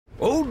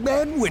Old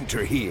Man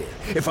Winter here.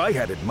 If I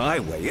had it my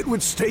way, it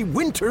would stay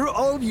winter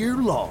all year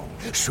long.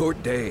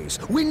 Short days,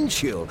 wind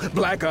chill,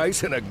 black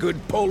ice, and a good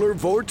polar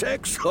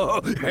vortex.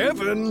 Oh,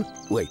 heaven!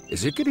 Wait,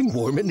 is it getting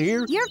warm in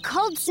here? Your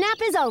cold snap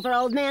is over,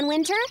 Old Man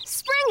Winter.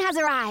 Spring has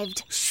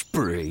arrived.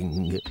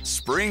 Spring.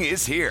 Spring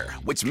is here,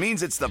 which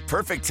means it's the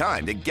perfect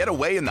time to get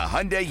away in the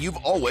Hyundai you've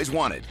always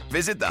wanted.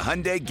 Visit the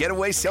Hyundai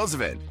Getaway Sales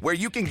Event, where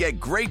you can get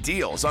great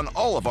deals on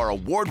all of our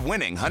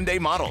award-winning Hyundai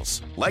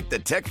models, like the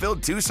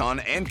tech-filled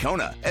Tucson and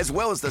Kona, as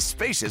well as the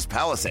spacious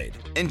Palisade.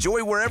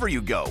 Enjoy wherever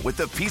you go with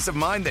the peace of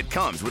mind that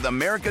comes with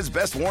America's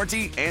best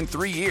warranty and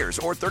 3 years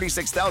or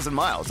 36,000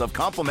 miles of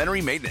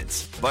complimentary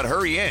maintenance. But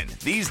hurry in,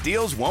 these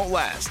deals won't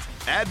last.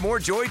 Add more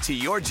joy to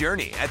your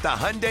journey at the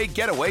Hyundai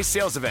Getaway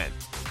Sales Event.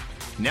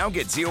 Now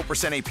get 0%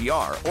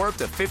 APR or up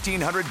to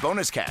 $1,500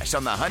 bonus cash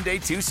on the Hyundai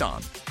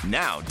Tucson.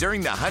 Now,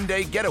 during the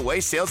Hyundai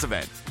Getaway Sales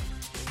Event.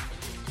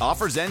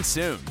 Offers end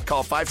soon.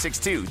 Call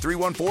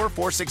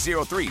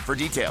 562-314-4603 for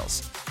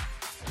details.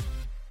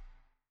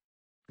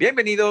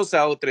 Bienvenidos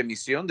a otra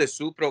emisión de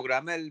su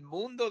programa El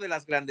Mundo de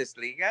las Grandes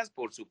Ligas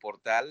por su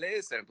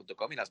portales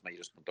 .com y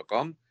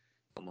lasmayores.com.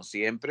 Como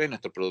siempre,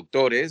 nuestros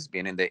productores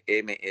vienen de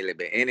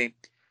MLBN.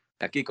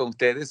 Aquí con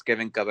ustedes,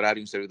 Kevin Cabral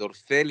y un servidor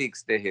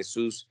Félix de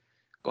Jesús,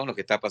 con lo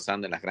que está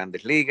pasando en las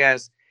Grandes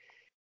Ligas.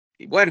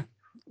 Y bueno,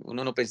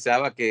 uno no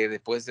pensaba que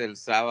después del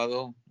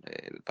sábado,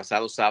 el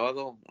pasado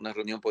sábado, una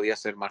reunión podía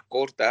ser más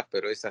corta,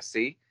 pero es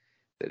así.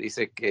 Se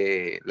dice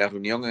que la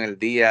reunión en el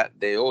día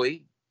de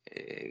hoy,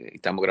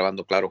 estamos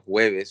grabando, claro,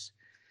 jueves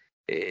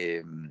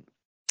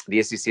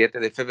 17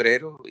 de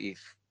febrero, y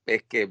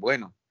es que,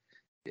 bueno,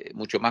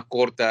 mucho más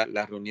corta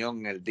la reunión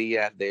en el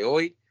día de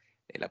hoy.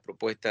 La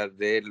propuesta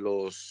de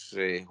los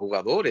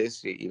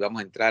jugadores, y vamos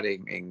a entrar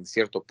en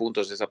ciertos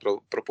puntos de esa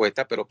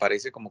propuesta, pero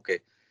parece como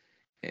que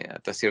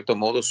hasta cierto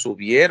modo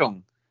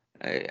subieron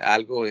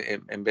algo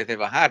en vez de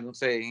bajar. No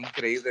sé, es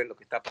increíble lo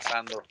que está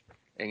pasando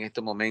en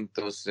estos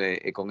momentos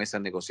con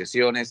esas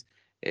negociaciones.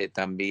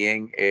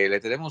 También le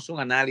tenemos un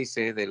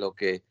análisis de lo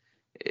que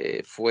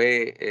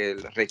fue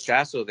el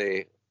rechazo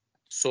de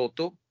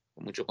Soto,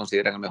 muchos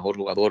consideran el mejor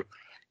jugador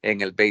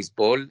en el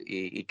béisbol,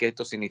 y qué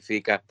esto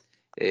significa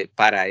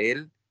para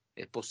él.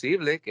 Es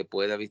posible que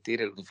pueda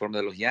vestir el uniforme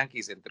de los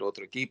Yankees, entre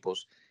otros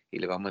equipos, y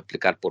le vamos a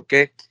explicar por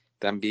qué.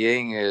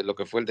 También lo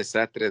que fue el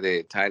desastre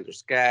de Tyler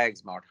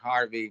Skaggs, Mark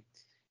Harvey,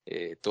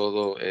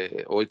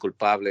 hoy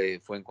culpable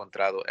fue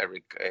encontrado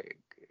Eric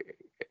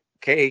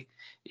Kay,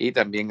 y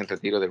también el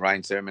retiro de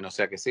Ryan Zimmerman. O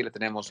sea que sí, le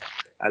tenemos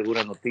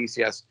algunas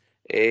noticias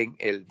en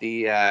el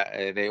día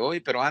de hoy,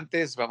 pero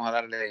antes vamos a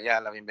darle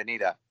ya la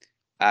bienvenida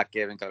a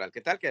Kevin Cabral.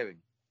 ¿Qué tal,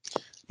 Kevin?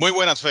 Muy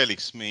buenas,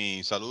 Félix.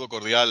 Mi saludo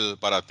cordial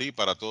para ti,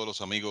 para todos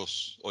los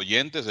amigos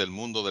oyentes del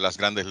mundo de las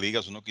Grandes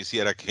Ligas. Uno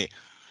quisiera que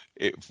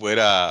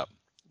fuera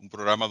un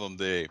programa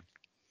donde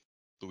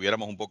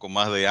tuviéramos un poco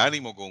más de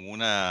ánimo, con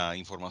una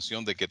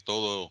información de que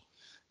todo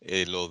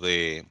lo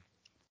de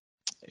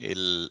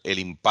el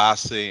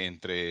impasse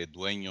entre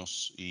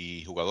dueños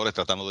y jugadores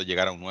tratando de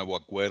llegar a un nuevo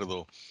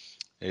acuerdo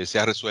se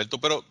ha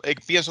resuelto. Pero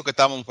pienso que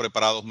estamos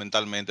preparados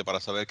mentalmente para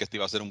saber que este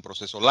iba a ser un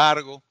proceso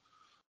largo,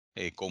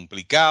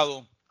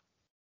 complicado,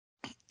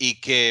 y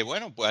que,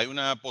 bueno, pues hay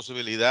una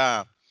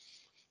posibilidad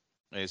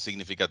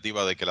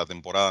significativa de que la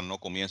temporada no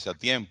comience a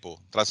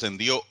tiempo.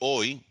 Trascendió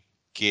hoy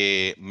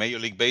que Major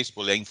League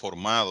Baseball le ha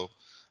informado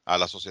a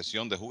la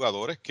Asociación de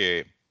Jugadores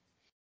que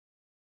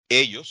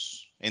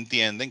ellos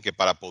entienden que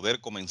para poder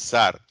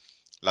comenzar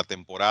la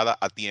temporada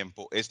a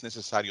tiempo es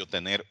necesario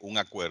tener un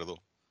acuerdo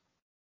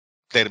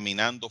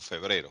terminando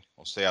febrero,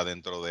 o sea,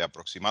 dentro de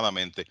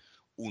aproximadamente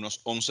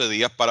unos 11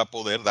 días para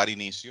poder dar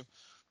inicio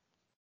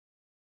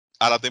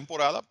a la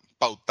temporada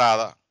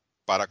pautada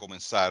para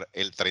comenzar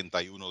el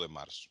 31 de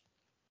marzo.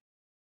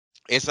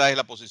 Esa es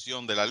la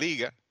posición de la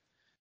liga.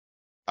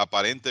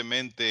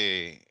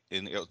 Aparentemente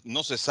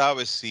no se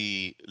sabe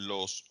si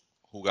los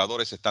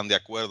jugadores están de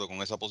acuerdo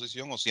con esa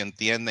posición o si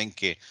entienden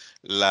que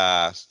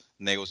las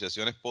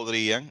negociaciones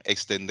podrían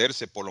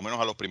extenderse por lo menos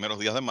a los primeros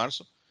días de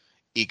marzo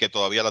y que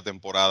todavía la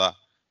temporada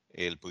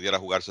pudiera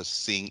jugarse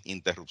sin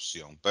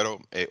interrupción. Pero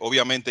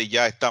obviamente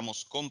ya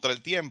estamos contra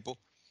el tiempo.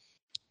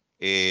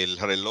 El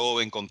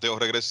reloj en conteo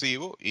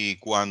regresivo, y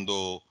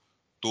cuando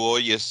tú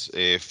oyes,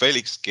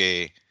 Félix,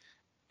 que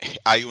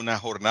hay una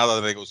jornada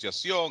de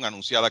negociación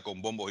anunciada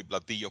con bombos y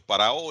platillos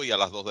para hoy a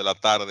las 2 de la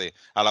tarde,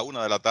 a la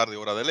 1 de la tarde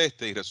hora del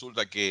este, y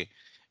resulta que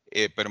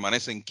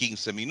permanecen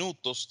 15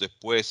 minutos.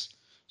 Después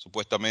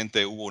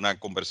supuestamente hubo una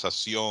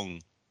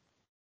conversación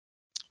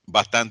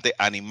bastante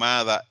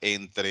animada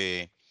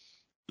entre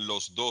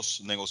los dos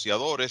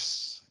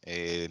negociadores,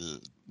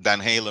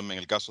 Dan Halem en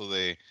el caso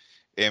de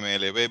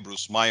MLB,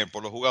 Bruce Meyer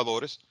por los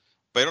jugadores,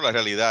 pero la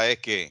realidad es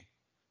que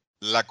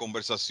la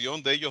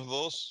conversación de ellos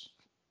dos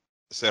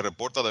se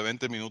reporta de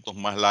 20 minutos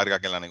más larga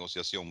que la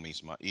negociación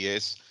misma, y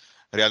es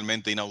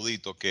realmente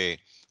inaudito que,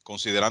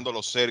 considerando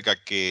lo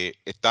cerca que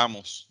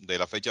estamos de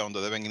la fecha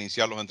donde deben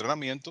iniciar los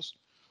entrenamientos,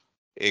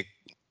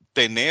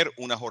 tener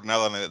una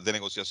jornada de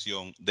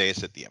negociación de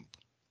ese tiempo.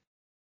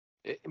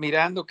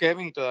 Mirando,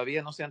 Kevin, y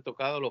todavía no se han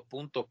tocado los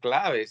puntos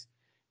claves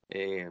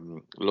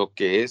lo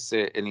que es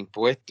el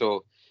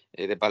impuesto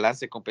de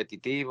balance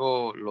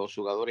competitivo. Los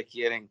jugadores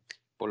quieren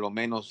por lo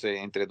menos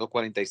entre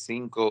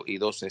 2.45 y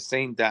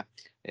 2.60.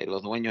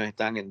 Los dueños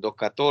están en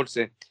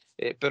 2.14.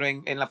 Pero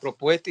en la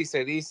propuesta y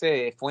se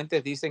dice,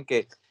 fuentes dicen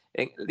que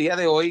en el día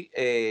de hoy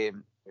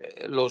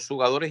los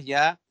jugadores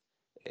ya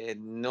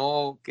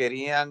no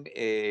querían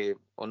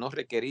o no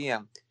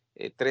requerían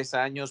 3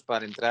 años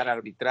para entrar a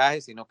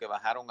arbitraje, sino que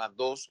bajaron a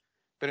 2.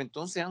 Pero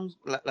entonces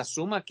la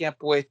suma que ha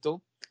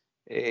puesto,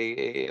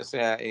 o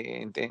sea,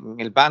 en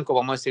el banco,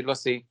 vamos a decirlo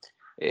así,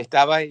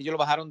 ellos lo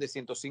bajaron de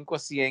 105 a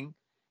 100.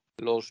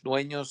 Los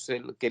dueños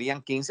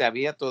querían 15,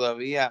 había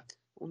todavía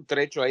un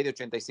trecho ahí de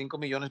 85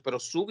 millones, pero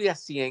sube a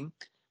 100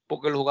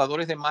 porque los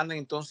jugadores demandan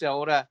entonces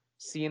ahora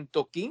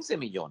 115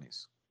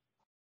 millones.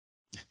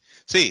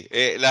 Sí,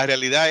 la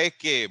realidad es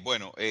que,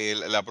 bueno,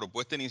 la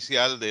propuesta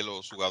inicial de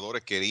los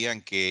jugadores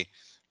querían que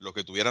los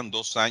que tuvieran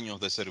 2 años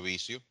de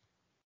servicio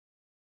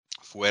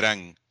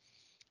fueran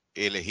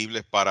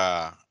elegibles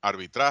para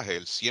arbitraje,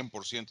 el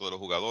 100% de los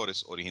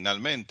jugadores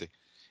originalmente.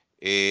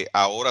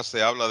 Ahora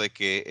se habla de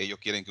que ellos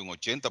quieren que un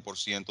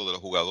 80% de los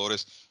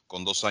jugadores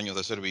con 2 años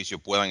de servicio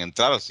puedan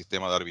entrar al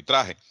sistema de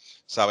arbitraje.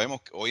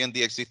 Sabemos que hoy en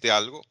día existe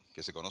algo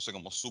que se conoce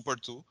como Super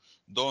 2,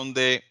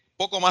 donde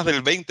poco más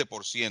del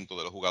 20%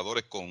 de los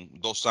jugadores con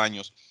 2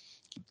 años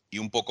y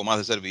un poco más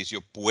de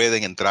servicio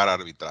pueden entrar a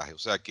arbitraje. O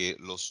sea que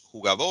los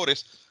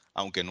jugadores,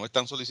 aunque no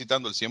están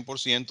solicitando el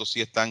 100%, sí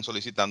están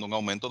solicitando un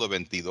aumento de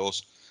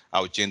 22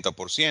 a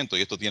 80%.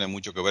 Y esto tiene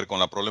mucho que ver con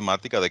la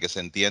problemática de que se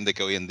entiende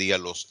que hoy en día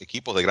los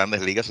equipos de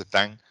grandes ligas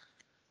están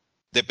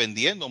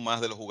dependiendo más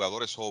de los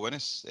jugadores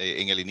jóvenes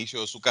en el inicio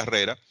de su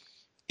carrera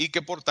y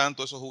que por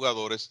tanto esos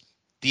jugadores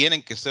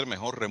tienen que ser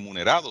mejor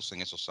remunerados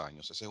en esos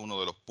años. Ese es uno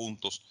de los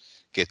puntos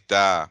que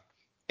está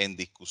en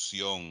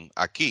discusión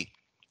aquí.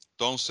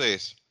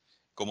 Entonces,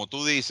 como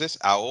tú dices,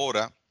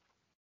 ahora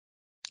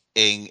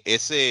en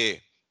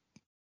ese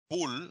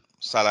pool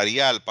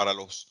salarial para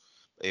los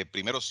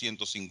primeros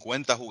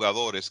 150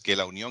 jugadores que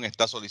la Unión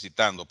está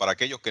solicitando, para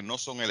aquellos que no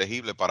son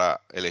elegibles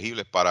para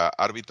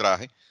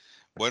arbitraje,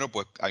 bueno,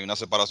 pues hay una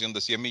separación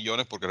de 100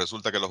 millones porque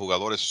resulta que los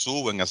jugadores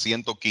suben a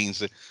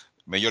 115.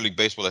 Major League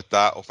Baseball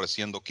está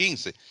ofreciendo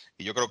 15.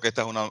 Y yo creo que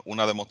esta es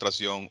una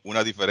demostración,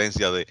 una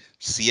diferencia de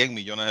 100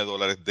 millones de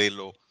dólares de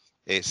lo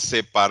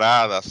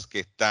separadas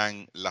que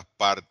están las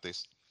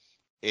partes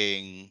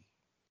en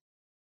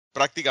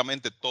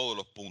prácticamente todos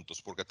los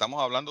puntos, porque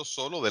estamos hablando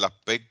solo del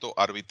aspecto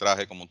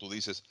arbitraje, como tú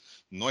dices,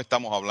 no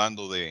estamos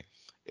hablando de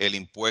el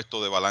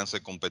impuesto de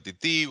balance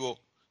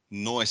competitivo,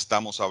 no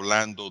estamos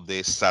hablando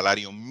de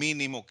salario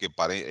mínimo, que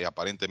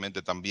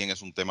aparentemente también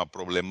es un tema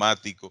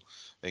problemático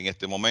en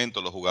este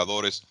momento, los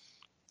jugadores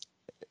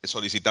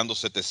solicitando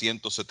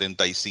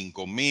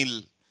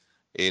 775,000,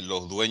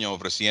 los dueños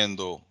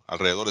ofreciendo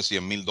alrededor de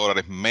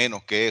 $100,000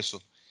 menos que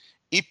eso,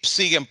 y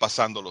siguen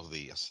pasando los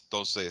días.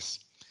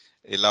 Entonces,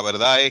 la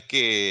verdad es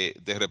que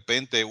de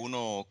repente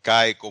uno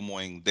cae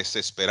como en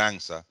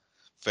desesperanza,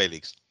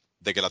 Félix,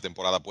 de que la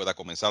temporada pueda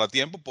comenzar a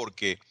tiempo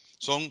porque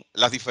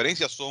las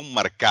diferencias son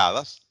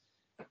marcadas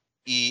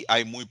y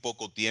hay muy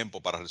poco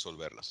tiempo para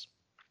resolverlas.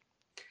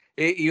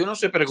 Y uno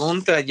se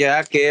pregunta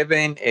ya,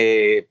 Kevin,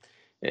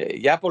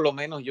 ya por lo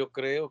menos yo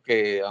creo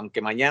que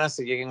aunque mañana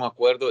se llegue a un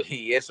acuerdo,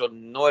 y eso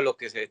no es lo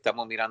que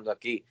estamos mirando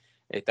aquí,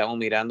 estamos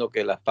mirando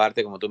que las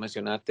partes, como tú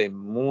mencionaste,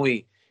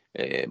 muy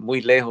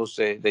lejos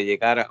de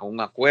llegar a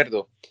un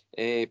acuerdo.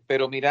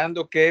 Pero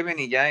mirando, Kevin,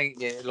 y ya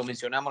lo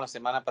mencionamos la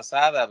semana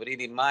pasada, abril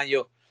y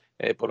mayo,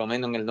 por lo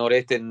menos en el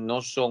noreste,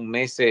 no son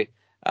meses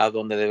a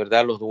donde de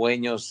verdad los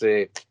dueños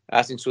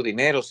hacen su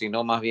dinero,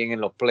 sino más bien en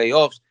los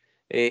playoffs.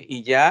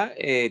 Y ya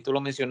tú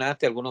lo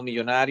mencionaste, algunos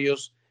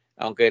millonarios,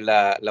 aunque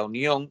la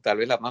unión, tal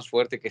vez la más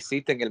fuerte que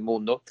existe en el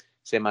mundo,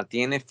 se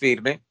mantiene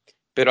firme,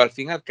 pero al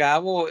fin y al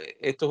cabo,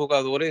 estos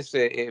jugadores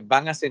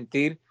van a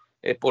sentir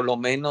por lo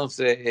menos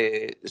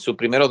sus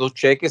primeros 2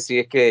 cheques si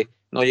es que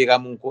no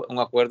llegamos a un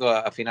acuerdo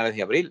a finales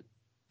de abril.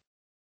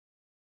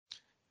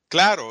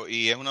 Claro,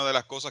 y es una de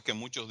las cosas que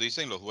muchos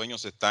dicen, los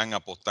dueños están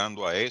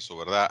apostando a eso,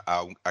 ¿verdad?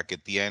 A que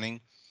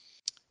tienen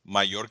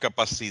mayor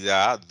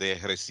capacidad de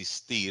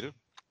resistir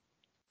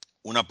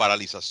una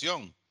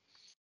paralización.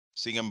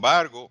 Sin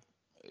embargo,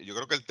 yo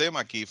creo que el tema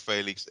aquí,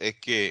 Félix, es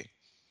que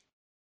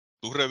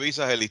tú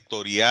revisas el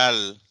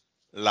historial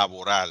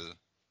laboral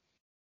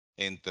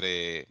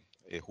entre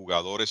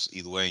jugadores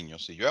y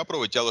dueños. Y yo he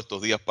aprovechado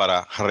estos días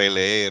para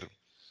releer,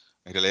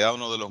 en realidad,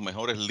 uno de los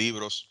mejores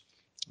libros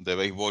de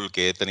béisbol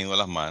que he tenido en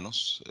las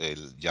manos.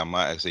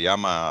 Se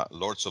llama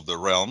Lords of the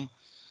Realm,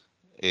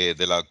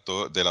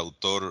 del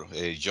autor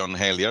John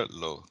Hellier,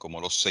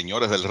 como los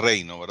señores del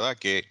reino, ¿verdad?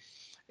 Que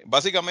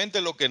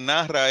básicamente lo que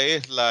narra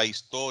es la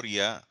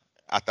historia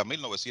hasta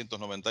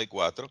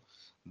 1994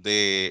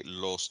 de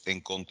los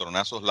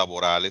encontronazos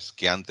laborales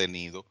que han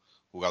tenido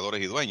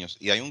jugadores y dueños.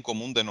 Y hay un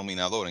común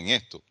denominador en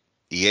esto,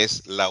 y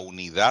es la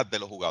unidad de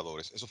los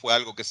jugadores. Eso fue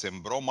algo que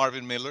sembró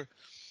Marvin Miller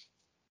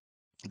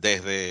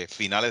desde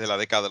finales de la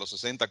década de los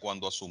 60,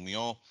 cuando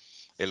asumió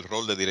el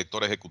rol de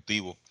director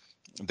ejecutivo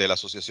de la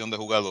Asociación de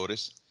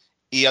Jugadores.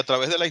 Y a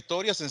través de la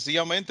historia,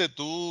 sencillamente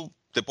tú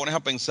te pones a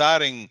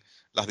pensar en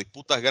las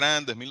disputas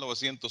grandes,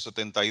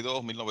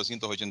 1972,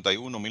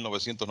 1981,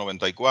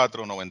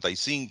 1994,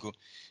 95,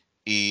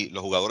 y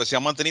los jugadores se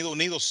han mantenido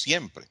unidos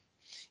siempre.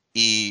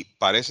 Y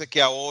parece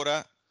que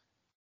ahora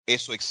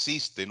eso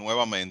existe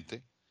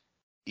nuevamente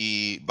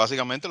y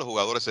básicamente los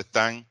jugadores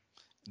están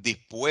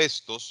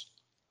dispuestos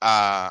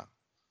a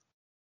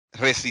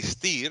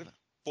resistir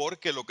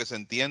porque lo que se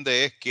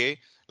entiende es que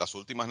las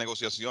últimas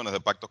negociaciones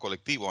de pacto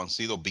colectivo han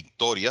sido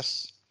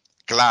victorias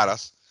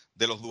claras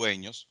de los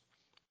dueños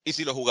y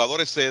si los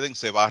jugadores ceden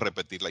se va a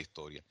repetir la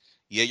historia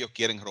y ellos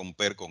quieren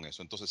romper con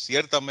eso. Entonces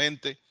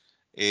ciertamente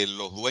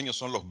los dueños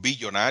son los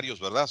billonarios,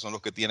 ¿verdad? Son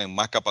los que tienen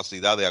más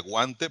capacidad de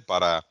aguante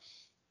para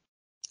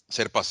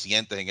ser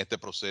pacientes en este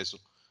proceso,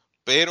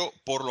 pero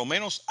por lo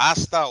menos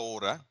hasta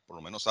ahora,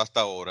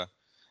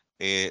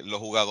 los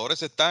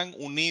jugadores están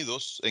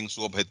unidos en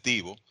su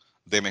objetivo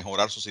de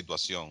mejorar su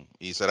situación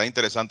y será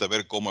interesante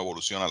ver cómo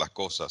evolucionan las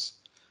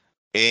cosas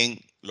en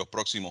los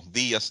próximos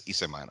días y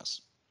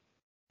semanas.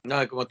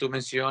 No, y como tú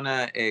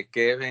mencionas,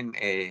 Kevin,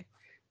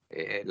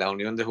 la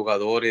unión de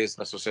jugadores,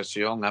 la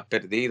asociación ha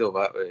perdido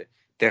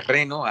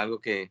terreno, algo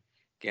que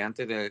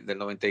antes del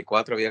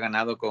 94 había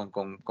ganado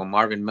con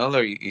Marvin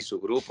Miller y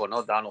su grupo,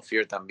 ¿no? Donald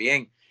Fear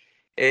también.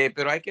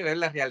 Pero hay que ver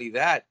la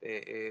realidad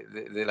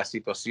de la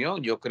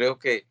situación. Yo creo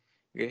que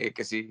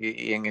sí,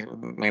 y en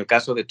el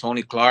caso de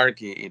Tony Clark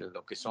y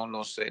lo que son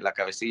la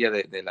cabecilla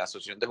de la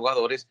asociación de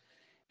jugadores,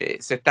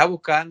 se está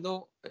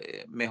buscando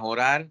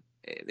mejorar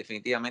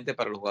definitivamente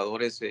para los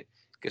jugadores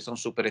que son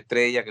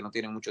superestrellas, que no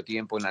tienen mucho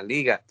tiempo en la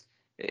liga.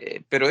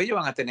 Pero ellos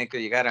van a tener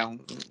que llegar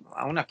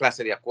a una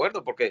clase de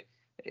acuerdo, porque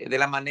de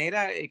la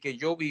manera que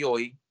yo vi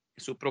hoy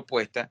su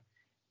propuesta,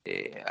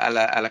 a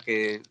la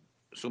que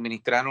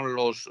suministraron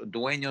los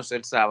dueños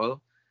el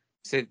sábado,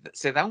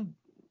 se da un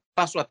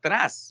paso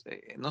atrás.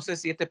 No sé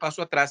si este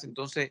paso atrás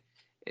entonces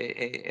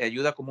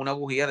ayuda como una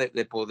bujía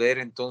de poder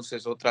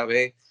entonces otra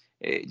vez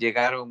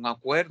llegar a un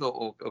acuerdo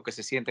o que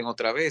se sienten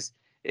otra vez.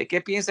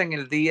 ¿Qué piensan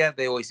el día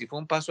de hoy? ¿Si fue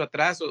un paso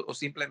atrás o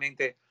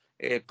simplemente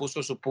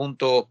puso su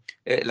punto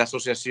la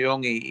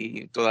asociación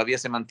y todavía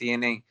se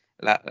mantienen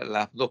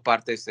las dos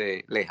partes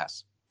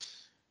lejas?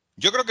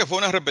 Yo creo que fue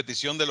una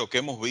repetición de lo que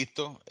hemos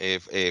visto,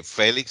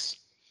 Félix,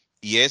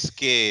 y es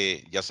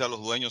que ya sea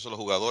los dueños o los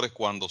jugadores,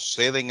 cuando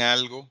ceden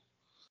algo,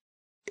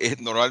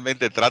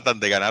 normalmente tratan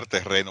de ganar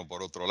terreno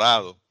por otro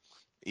lado.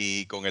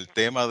 Y con el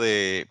tema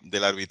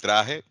del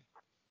arbitraje,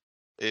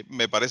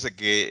 me parece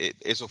que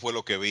eso fue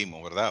lo que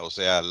vimos, ¿verdad? O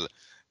sea,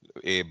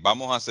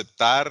 vamos a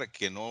aceptar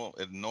que no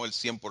el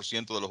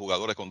 100% de los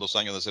jugadores con 2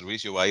 años de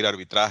servicio va a ir a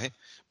arbitraje,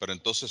 pero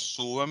entonces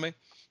súbeme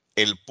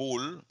el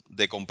pool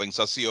de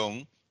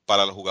compensación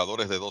para los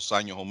jugadores de 2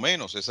 años o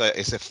menos,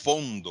 ese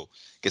fondo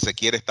que se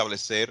quiere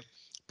establecer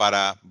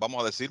para,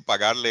 vamos a decir,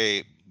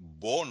 pagarle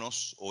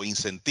bonos o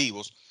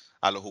incentivos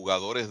a los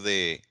jugadores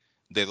de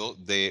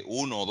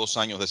 1 o 2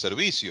 años de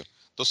servicio.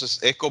 Entonces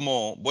es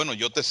como, bueno,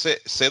 yo te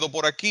cedo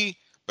por aquí,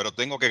 pero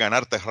tengo que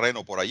ganar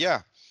terreno por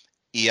allá.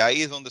 Y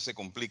ahí es donde se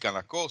complican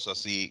las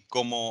cosas. Y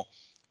como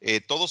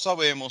todos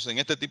sabemos, en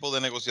este tipo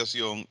de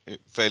negociación,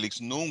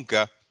 Félix,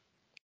 nunca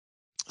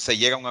se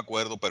llega a un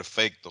acuerdo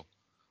perfecto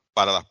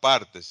para las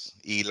partes.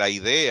 Y la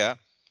idea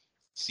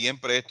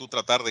siempre es tú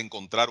tratar de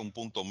encontrar un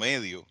punto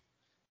medio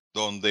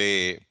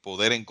donde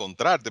poder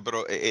encontrarte.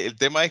 Pero el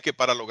tema es que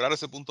para lograr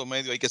ese punto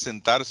medio hay que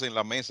sentarse en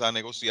la mesa a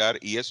negociar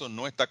y eso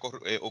no está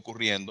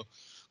ocurriendo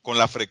con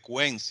la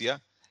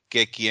frecuencia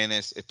que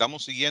quienes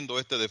estamos siguiendo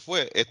esto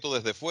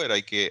desde fuera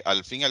y que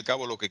al fin y al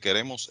cabo lo que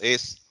queremos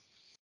es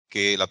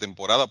que la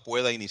temporada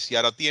pueda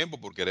iniciar a tiempo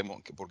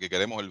porque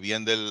queremos el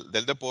bien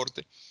del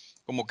deporte,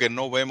 como que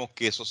no vemos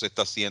que eso se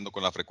está haciendo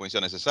con la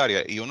frecuencia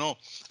necesaria. Y uno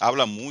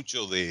habla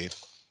mucho de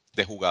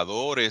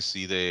jugadores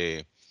y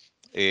de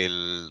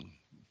el,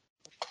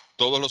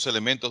 todos los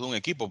elementos de un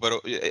equipo,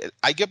 pero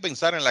hay que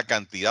pensar en la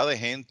cantidad de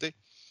gente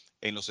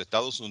en los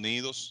Estados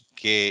Unidos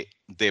que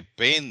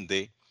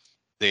depende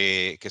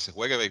de que se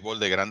juegue béisbol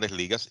de grandes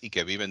ligas y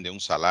que viven de un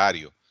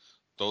salario.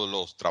 Todos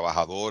los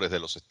trabajadores de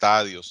los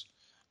estadios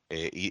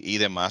y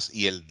demás,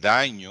 y el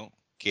daño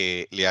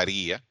que le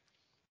haría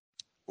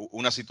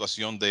una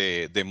situación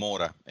de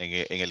demora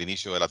en el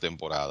inicio de la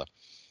temporada.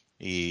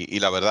 Y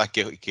la verdad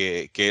es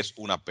que es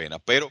una pena.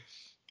 Pero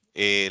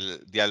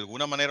de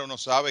alguna manera uno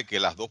sabe que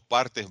las dos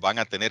partes van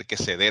a tener que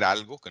ceder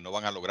algo, que no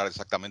van a lograr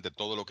exactamente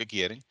todo lo que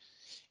quieren.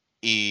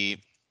 Y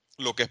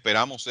lo que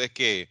esperamos es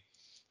que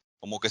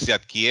como que se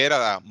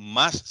adquiera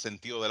más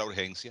sentido de la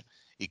urgencia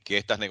y que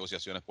estas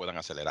negociaciones puedan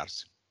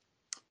acelerarse.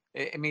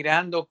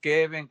 Mirando,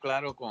 Kevin,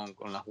 claro, con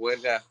las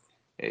huelgas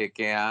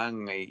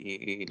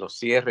y los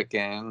cierres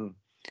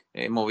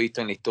hemos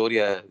visto en la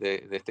historia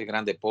de este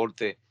gran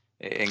deporte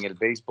en el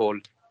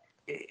béisbol.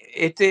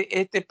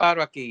 Este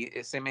paro aquí,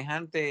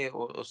 semejante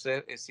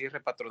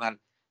cierre patronal,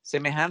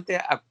 semejante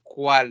a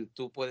cuál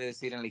tú puedes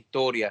decir en la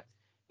historia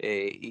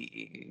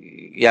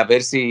y a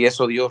ver si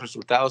eso dio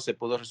resultados, se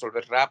pudo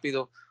resolver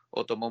rápido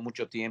o tomó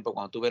mucho tiempo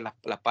cuando tú ves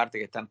las partes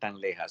que están tan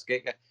lejas.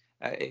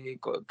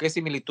 ¿Qué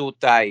similitud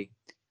hay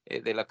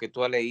de lo que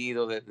tú has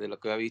leído, de lo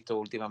que has visto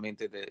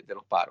últimamente de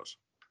los paros?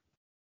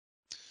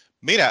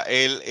 Mira,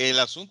 el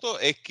asunto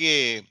es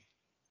que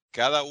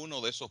cada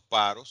uno de esos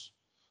paros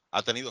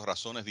ha tenido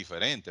razones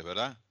diferentes,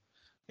 ¿verdad?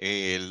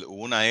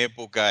 Hubo una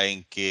época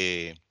en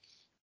que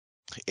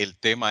el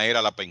tema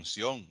era la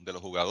pensión de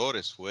los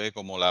jugadores. Fue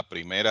como la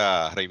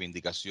primera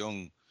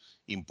reivindicación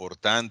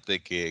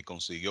importante que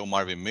consiguió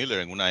Marvin Miller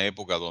en una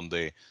época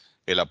donde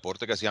el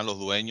aporte que hacían los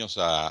dueños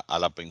a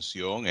la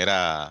pensión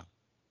era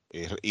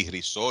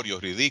irrisorio,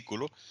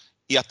 ridículo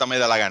y hasta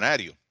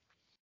medalaganario.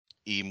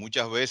 Y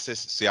muchas veces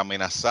se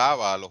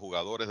amenazaba a los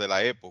jugadores de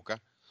la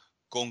época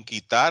con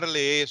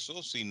quitarle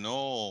eso si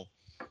no,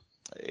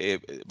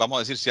 vamos a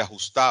decir, se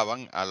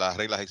ajustaban a las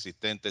reglas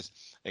existentes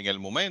en el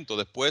momento.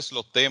 Después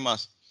los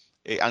temas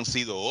han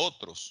sido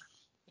otros.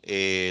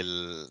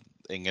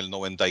 En el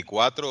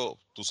 94,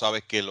 tú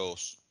sabes que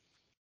los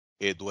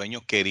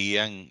dueños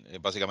querían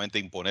básicamente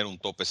imponer un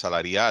tope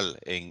salarial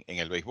en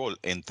el béisbol,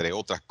 entre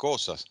otras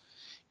cosas.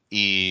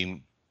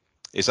 Y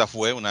esa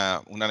fue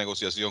una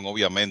negociación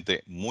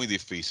obviamente muy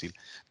difícil.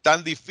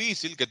 Tan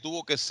difícil que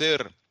tuvo que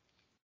ser,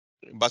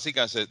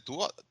 básicamente,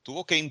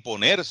 tuvo que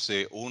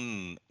imponerse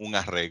un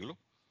arreglo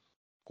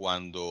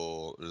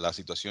cuando la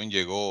situación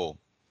llegó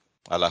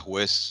a la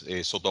juez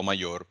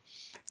Sotomayor,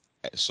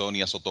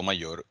 Sonia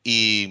Sotomayor.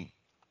 Y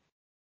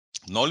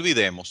no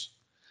olvidemos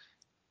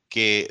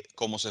que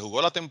como se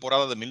jugó la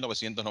temporada de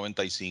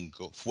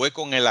 1995, fue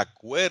con el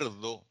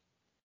acuerdo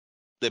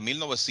de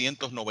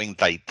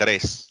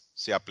 1993.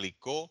 Se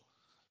aplicó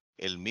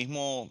el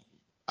mismo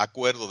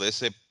acuerdo de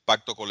ese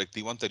pacto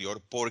colectivo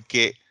anterior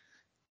porque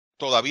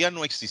todavía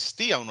no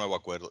existía un nuevo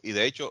acuerdo. Y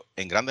de hecho,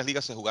 en Grandes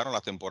Ligas se jugaron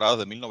las temporadas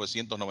de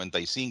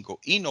 1995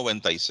 y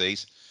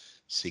 96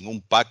 sin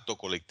un pacto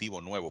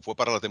colectivo nuevo. Fue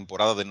para la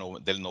temporada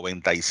del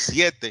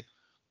 97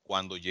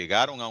 cuando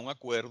llegaron a un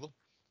acuerdo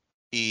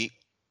y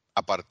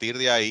a partir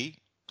de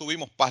ahí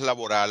tuvimos paz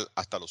laboral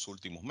hasta los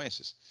últimos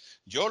meses.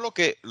 Yo lo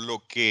que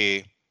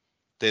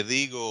te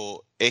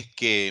digo es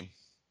que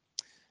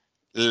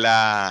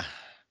la,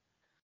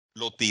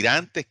 lo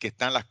tirantes que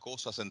están las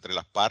cosas entre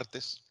las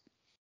partes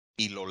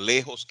y lo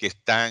lejos que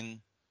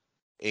están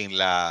en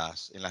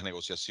las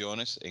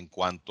negociaciones en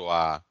cuanto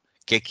a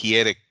qué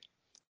quiere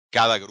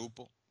cada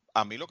grupo.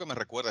 A mí lo que me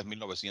recuerda es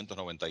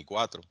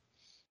 1994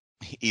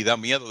 y da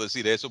miedo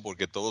decir eso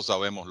porque todos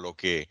sabemos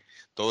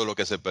todo lo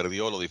que se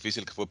perdió, lo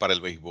difícil que fue para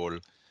el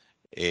béisbol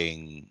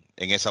en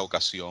esa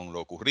ocasión,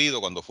 lo ocurrido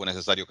cuando fue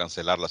necesario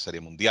cancelar la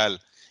Serie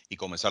Mundial y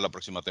comenzar la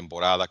próxima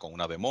temporada con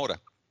una demora.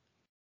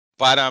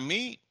 Para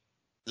mí,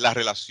 las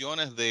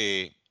relaciones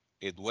de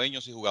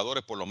dueños y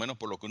jugadores, por lo menos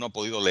por lo que uno ha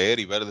podido leer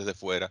y ver desde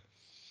fuera,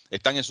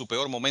 están en su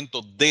peor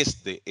momento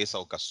desde esa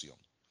ocasión.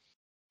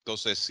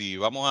 Entonces, si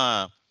vamos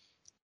a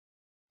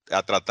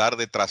tratar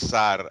de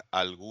trazar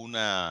algún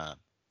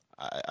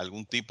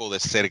tipo de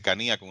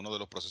cercanía con uno de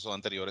los procesos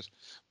anteriores,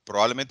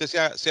 probablemente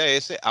sea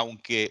ese,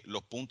 aunque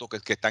los puntos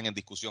que están en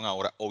discusión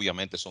ahora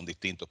obviamente son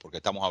distintos, porque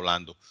estamos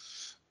hablando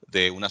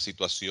de una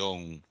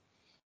situación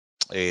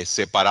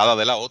separada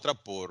de la otra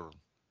por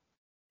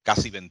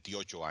casi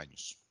 28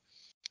 años.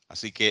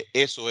 Así que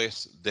eso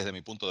es, desde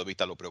mi punto de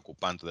vista, lo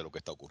preocupante de lo que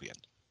está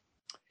ocurriendo.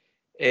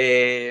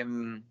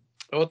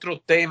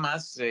 Otros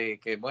temas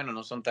que, bueno,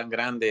 no son tan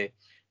grandes,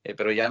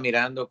 pero ya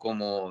mirando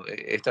como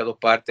estas dos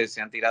partes se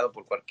han tirado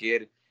por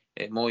cualquier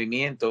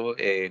movimiento,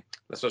 la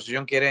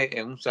asociación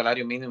quiere un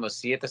salario mínimo de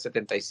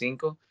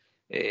 7.75,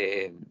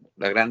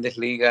 las Grandes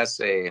Ligas,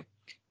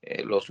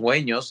 los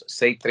dueños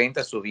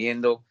 6.30,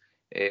 subiendo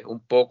un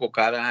poco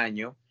cada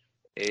año.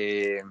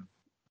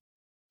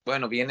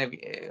 Bueno,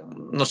 viene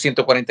unos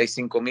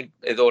 145,000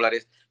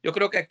 dólares. Yo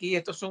creo que aquí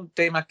estos son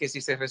temas que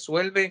si se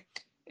resuelve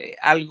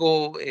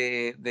algo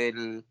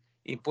del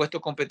impuesto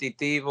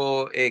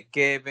competitivo,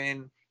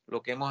 Kevin,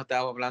 lo que hemos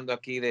estado hablando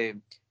aquí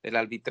del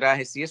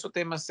arbitraje, si esos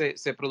temas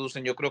se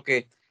producen, yo creo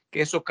que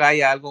eso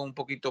cae a algo un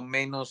poquito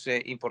menos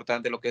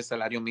importante de lo que es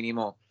salario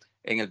mínimo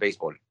en el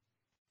béisbol.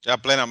 Ya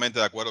plenamente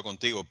de acuerdo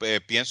contigo.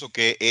 Pienso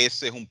que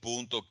ese es un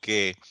punto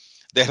que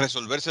de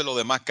resolverse lo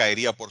demás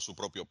caería por su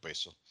propio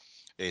peso.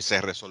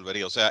 Se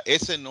resolvería. O sea,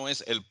 ese no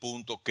es el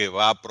punto que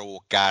va a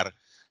provocar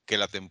que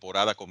la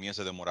temporada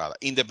comience demorada.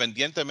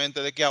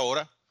 Independientemente de que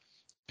ahora,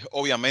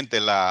 obviamente,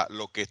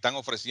 lo que están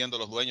ofreciendo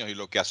los dueños y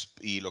lo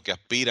que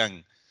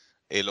aspiran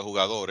los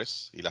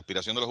jugadores y la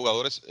aspiración de los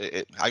jugadores,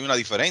 hay una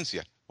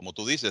diferencia, como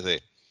tú dices,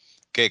 de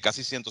que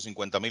casi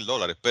 150,000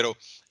 dólares. Pero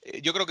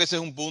yo creo que ese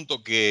es un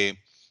punto que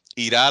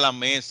irá a la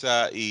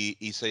mesa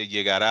y se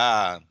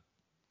llegará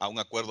a un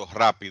acuerdo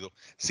rápido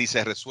si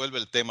se resuelve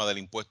el tema del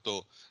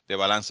impuesto de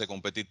balance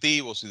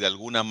competitivo, si de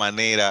alguna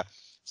manera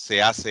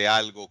se hace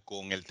algo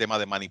con el tema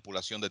de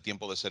manipulación de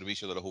tiempo de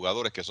servicio de los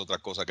jugadores, que es otra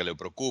cosa que le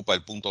preocupa,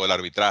 el punto del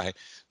arbitraje.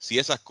 Si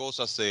esas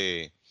cosas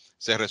se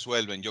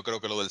resuelven, yo creo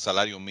que lo del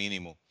salario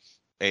mínimo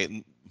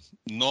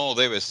no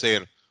debe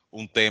ser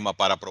un tema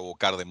para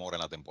provocar demora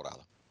en la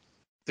temporada.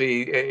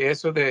 Sí,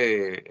 eso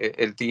de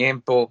el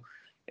tiempo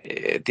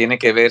tiene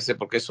que verse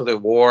porque eso de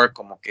WAR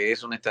como que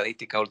es una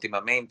estadística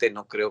últimamente,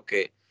 no creo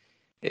que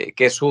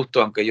que es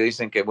justo, aunque ellos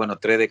dicen que, bueno,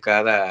 3 de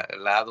cada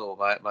lado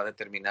va a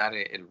determinar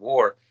el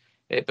WAR.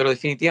 Pero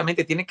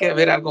definitivamente tiene que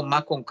haber algo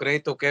más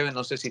concreto, Kevin,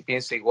 no sé si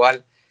piensa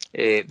igual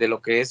de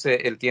lo que es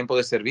el tiempo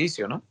de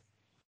servicio, ¿no?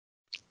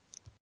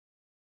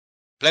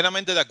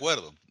 Plenamente de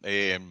acuerdo.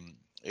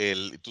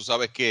 Tú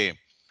sabes que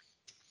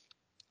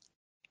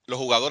los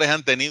jugadores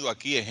han tenido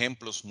aquí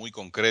ejemplos muy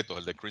concretos,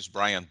 el de Chris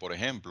Bryant, por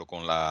ejemplo,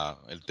 con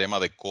el tema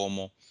de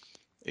cómo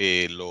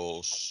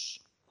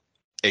los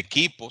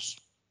equipos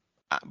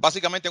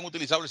básicamente han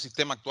utilizado el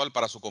sistema actual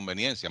para su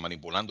conveniencia,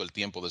 manipulando el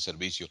tiempo de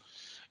servicio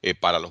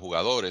para los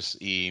jugadores.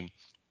 Y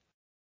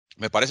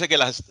me parece que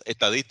las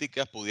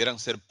estadísticas pudieran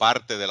ser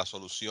parte de la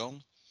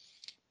solución,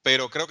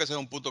 pero creo que ese es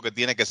un punto que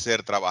tiene que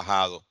ser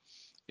trabajado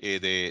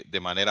de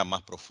manera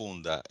más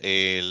profunda.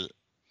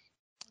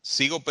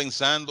 Sigo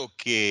pensando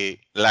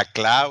que la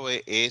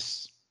clave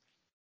es,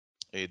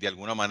 de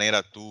alguna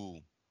manera,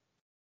 tú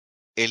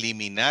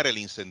eliminar el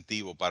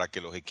incentivo para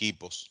que los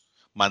equipos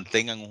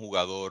mantengan un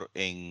jugador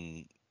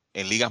en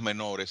ligas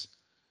menores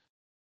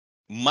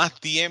más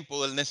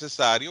tiempo del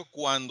necesario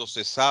cuando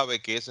se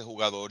sabe que ese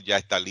jugador ya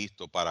está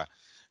listo para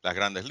las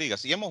grandes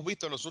ligas. Y hemos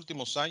visto en los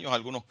últimos años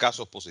algunos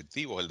casos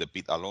positivos, el de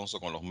Pete Alonso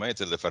con los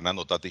Mets, el de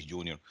Fernando Tatis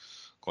Jr.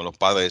 con los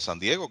Padres de San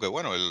Diego, que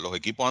bueno, los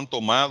equipos han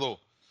tomado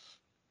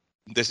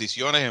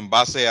decisiones en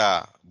base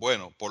a,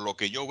 bueno, por lo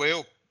que yo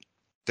veo,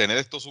 tener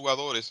estos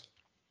jugadores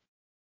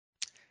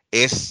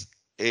es,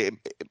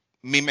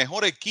 mi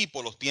mejor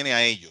equipo los tiene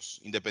a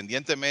ellos,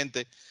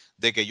 independientemente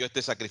de que yo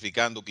esté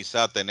sacrificando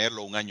quizá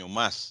tenerlo un año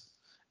más.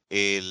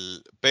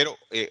 Pero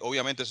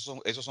obviamente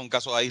esos son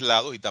casos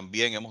aislados y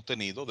también hemos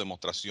tenido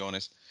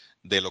demostraciones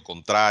de lo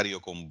contrario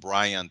con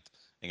Bryant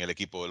en el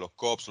equipo de los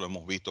Cubs, lo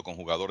hemos visto con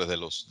jugadores de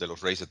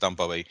los Rays de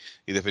Tampa Bay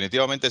y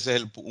definitivamente ese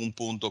es un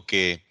punto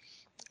que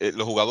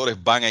los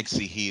jugadores van a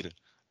exigir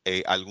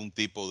algún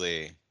tipo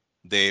de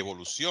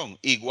evolución,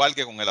 igual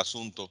que con el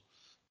asunto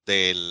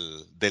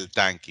del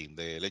tanking,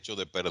 del hecho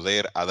de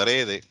perder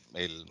adrede,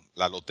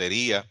 la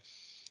lotería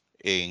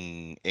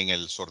en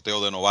el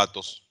sorteo de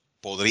novatos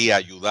podría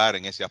ayudar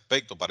en ese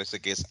aspecto. Parece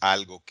que es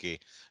algo que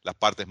las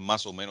partes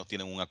más o menos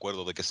tienen un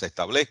acuerdo de que se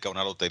establezca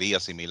una lotería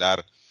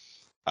similar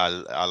a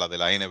la de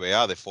la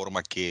NBA, de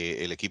forma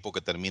que el equipo que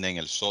termina en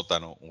el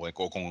sótano o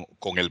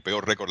con el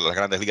peor récord de las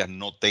grandes ligas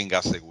no tenga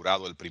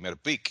asegurado el primer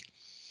pick.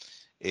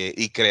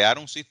 Y crear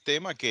un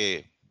sistema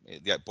que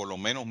por lo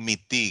menos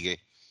mitigue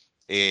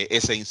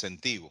ese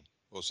incentivo.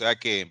 O sea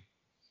que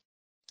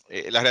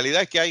la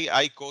realidad es que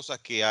hay cosas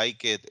que hay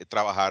que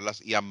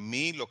trabajarlas y a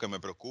mí lo que me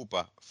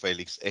preocupa,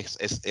 Félix,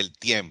 es el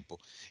tiempo.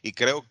 Y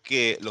creo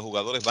que los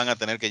jugadores van a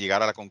tener que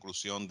llegar a la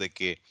conclusión de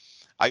que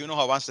hay unos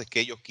avances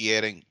que ellos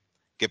quieren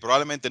que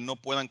probablemente no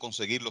puedan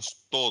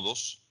conseguirlos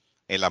todos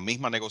en la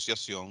misma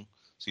negociación,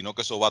 sino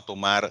que eso va a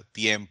tomar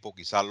tiempo.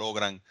 Quizá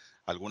logran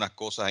algunas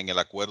cosas en el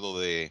acuerdo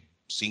de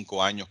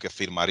 5 años que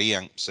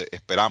firmarían,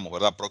 esperamos,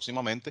 ¿verdad?,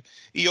 próximamente,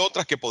 y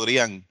otras que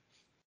podrían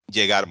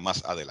llegar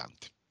más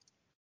adelante.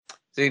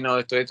 Sí, no,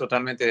 estoy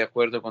totalmente de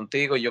acuerdo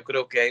contigo. Yo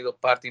creo que hay dos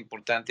partes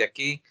importantes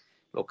aquí,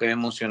 lo que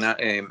hemos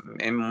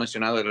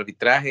mencionado del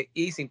arbitraje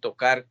y sin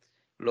tocar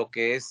lo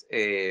que es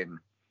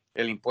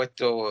el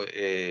impuesto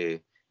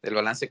del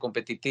balance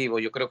competitivo.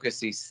 Yo creo que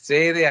si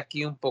cede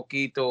aquí un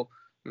poquito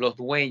los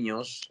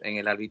dueños en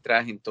el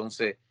arbitraje,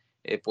 entonces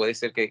puede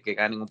ser que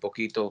ganen un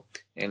poquito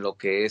en lo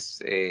que es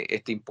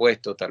este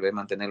impuesto, tal vez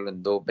mantenerlo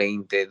en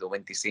 2.20,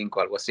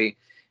 2.25, algo así.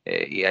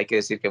 Y hay que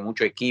decir que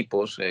muchos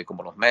equipos,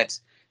 como los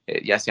Mets,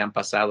 ya se han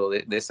pasado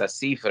de esa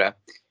cifra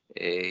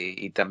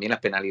y también las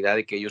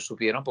penalidades que ellos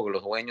subieron, porque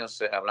los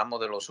dueños, hablamos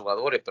de los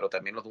jugadores, pero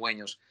también los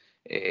dueños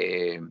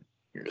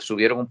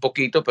subieron un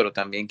poquito, pero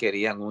también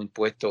querían un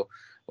impuesto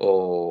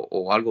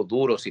o algo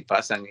duro si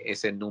pasan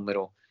ese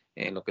número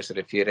en lo que se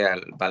refiere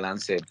al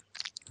balance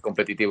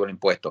competitivo del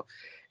impuesto.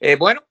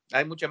 Bueno,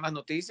 hay muchas más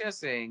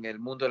noticias en el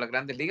mundo de las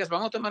grandes ligas.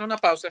 Vamos a tomar una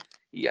pausa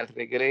y al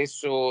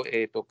regreso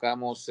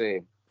tocamos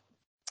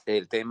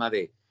el tema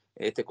de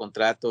este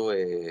contrato.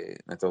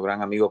 Nuestro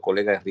gran amigo,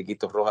 colega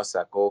Enriquito Rojas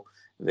sacó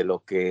de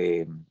lo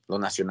que los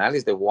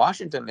nacionales de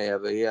Washington le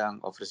habían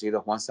ofrecido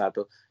a Juan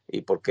Soto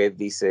y por qué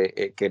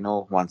dice que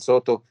no Juan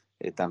Soto,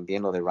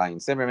 también lo de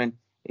Ryan Zimmerman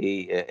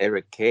y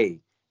Eric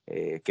Kay.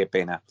 Qué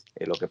pena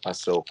lo que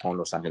pasó con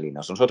los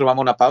angelinos. Nosotros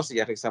vamos a una pausa y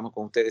ya regresamos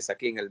con ustedes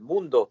aquí en el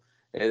mundo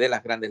de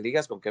las grandes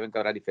ligas con Kevin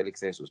Cabral y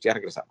Félix Jesús. Ya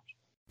regresamos.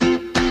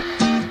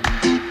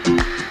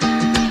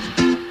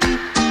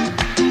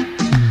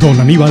 Don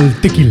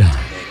Aníbal Tequila.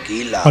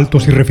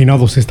 Altos y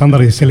refinados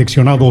estándares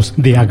seleccionados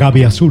de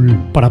agave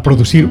azul para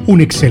producir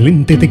un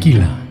excelente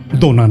tequila.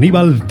 Don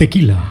Aníbal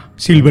Tequila,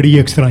 Silver y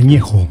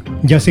Extrañejo,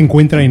 ya se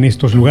encuentra en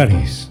estos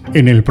lugares.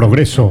 En El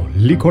Progreso,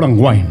 Liquor and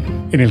Wine.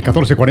 En el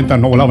 1440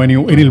 Noble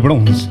Avenue, en el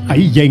Bronx.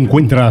 Ahí ya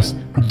encuentras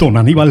Don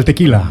Aníbal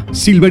Tequila,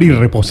 Silver y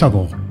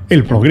Reposado.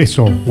 El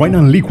Progreso, Wine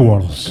and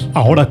Liquors.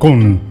 Ahora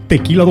con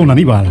Tequila Don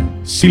Aníbal,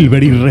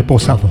 Silver y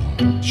Reposado.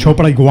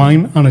 ShopRite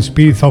Wine and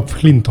Spirits of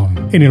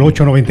Clinton. En el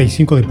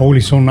 895 de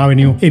Paulison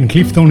Avenue, en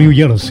Clifton, New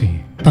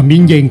Jersey.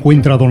 También ya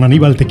encuentra Don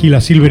Aníbal Tequila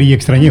Silver y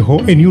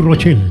Extrañejo en New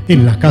Rochelle,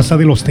 en la Casa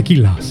de los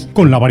Tequilas,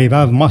 con la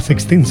variedad más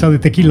extensa de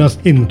tequilas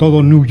en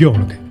todo New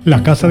York.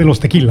 La Casa de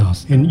los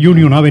Tequilas en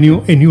Union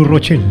Avenue en New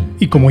Rochelle.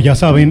 Y como ya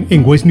saben,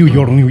 en West New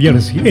York, New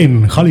Jersey,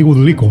 en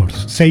Hollywood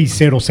Liquors,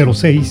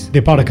 6006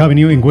 de Park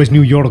Avenue en West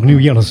New York, New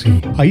Jersey.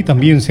 Ahí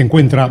también se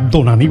encuentra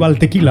Don Aníbal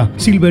Tequila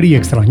Silver y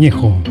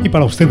Extrañejo. Y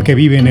para usted que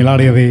vive en el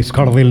área de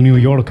Scardale, New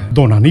York,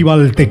 Don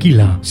Aníbal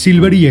Tequila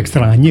Silver y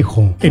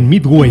Extrañejo en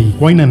Midway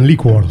Wine and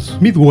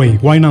Liquors. Midway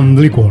Wine and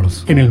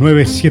Liquors en el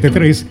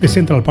 973 de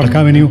Central Park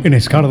Avenue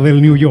en Scardale,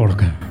 New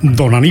York.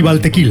 Don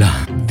Aníbal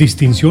Tequila,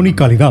 distinción y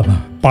calidad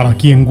para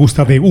quien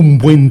gusta de un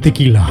buen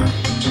tequila.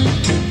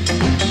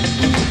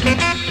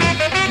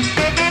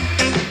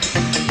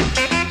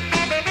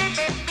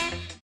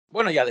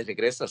 Bueno, ya de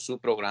regreso a su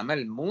programa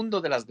El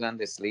Mundo de las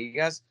Grandes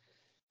Ligas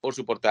por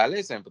su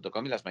portales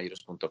en.com y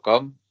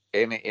lasmayores.com.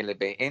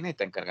 MLBN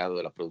está encargado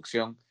de la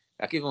producción.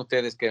 Aquí con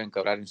ustedes Kevin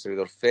Cabral y un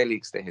servidor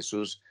Félix de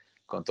Jesús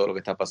con todo lo que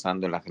está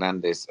pasando en las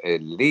Grandes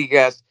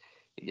Ligas.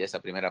 Y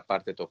esa primera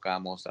parte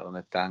tocamos a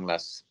dónde están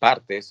las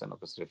partes en lo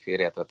que se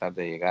refiere a tratar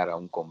de llegar a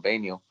un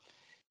convenio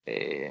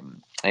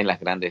en las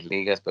Grandes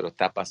Ligas, pero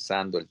está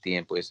pasando el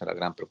tiempo y esa es la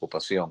gran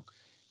preocupación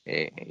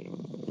en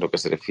lo que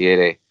se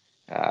refiere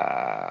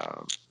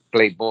a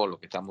play ball, lo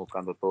que estamos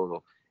buscando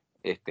todo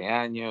este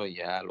año.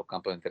 Ya los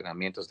campos de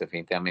entrenamientos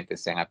definitivamente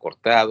se han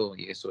acortado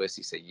y eso es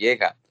si se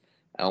llega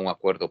a un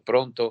acuerdo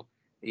pronto,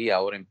 y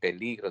ahora en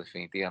peligro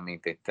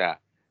definitivamente está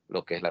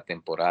lo que es la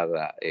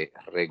temporada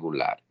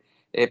regular.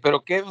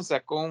 Pero Kevin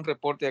sacó un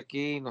reporte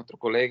aquí, nuestro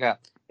colega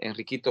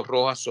Enriquito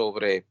Rojas,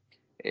 sobre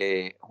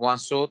Juan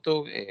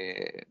Soto.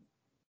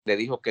 Le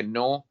dijo que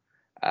no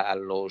a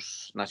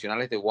los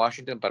Nacionales de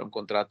Washington para un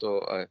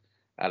contrato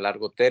a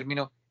largo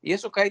término. Y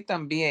eso cae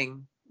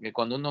también,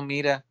 cuando uno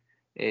mira,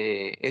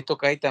 esto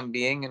cae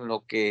también en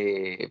lo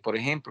que, por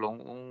ejemplo,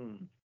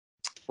 un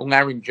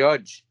Aaron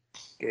Judge,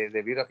 que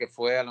debido a que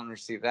fue a la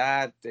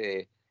universidad,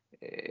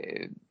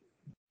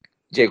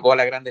 llegó a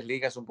las Grandes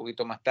Ligas un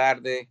poquito más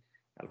tarde,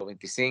 a los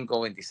 25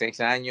 o 26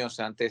 años,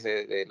 antes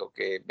de lo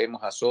que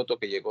vemos a Soto,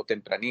 que llegó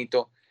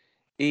tempranito.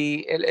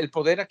 Y el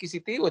poder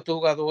adquisitivo, estos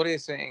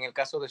jugadores, en el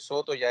caso de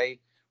Soto, ya hay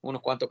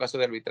unos cuantos casos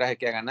de arbitraje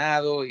que ha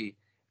ganado y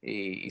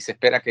se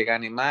espera que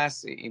gane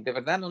más. Y de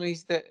verdad no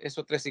necesita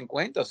esos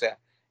 350. O sea,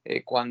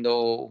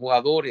 cuando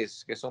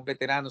jugadores que son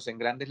veteranos en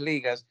Grandes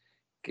Ligas,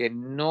 que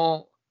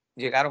no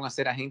llegaron a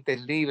ser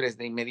agentes libres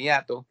de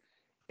inmediato,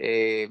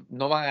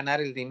 no van a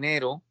ganar el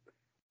dinero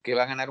que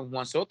va a ganar un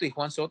Juan Soto, y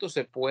Juan Soto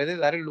se puede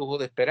dar el lujo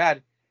de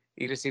esperar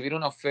y recibir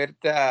una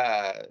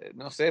oferta,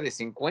 no sé, de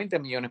 50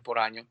 millones por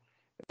año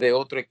de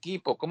otro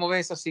equipo. ¿Cómo ve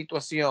esa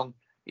situación?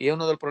 Y es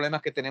uno de los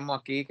problemas que tenemos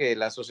aquí, que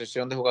la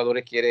Asociación de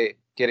Jugadores quiere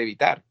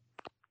evitar.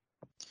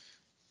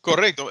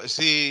 Correcto.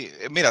 Sí,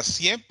 mira,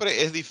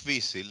 siempre es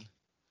difícil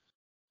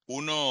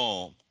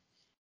uno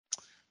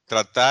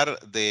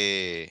tratar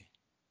de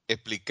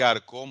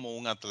explicar cómo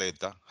un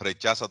atleta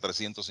rechaza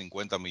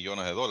 350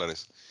 millones de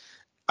dólares.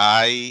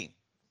 Hay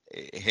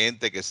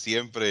gente que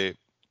siempre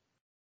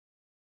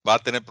va a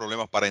tener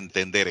problemas para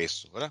entender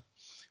eso, ¿verdad?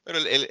 Pero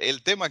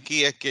el tema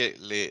aquí es que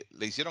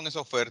le hicieron esa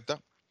oferta,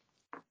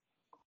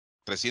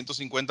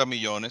 350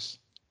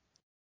 millones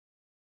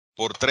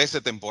por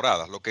 13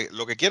 temporadas, lo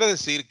que quiere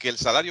decir que el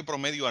salario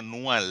promedio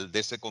anual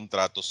de ese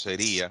contrato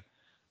sería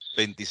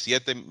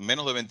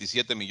menos de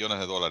 27 millones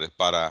de dólares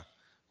para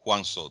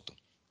Juan Soto.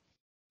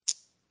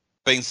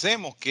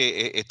 Pensemos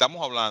que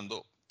estamos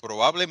hablando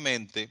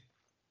probablemente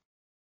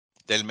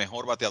del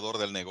mejor bateador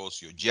del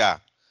negocio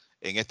ya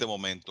en este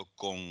momento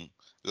con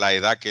la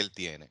edad que él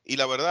tiene. Y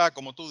la verdad,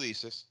 como tú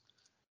dices,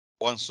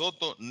 Juan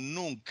Soto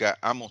nunca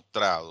ha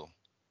mostrado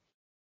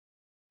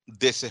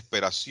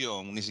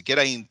desesperación, ni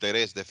siquiera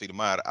interés de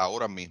firmar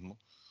ahora mismo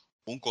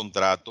un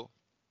contrato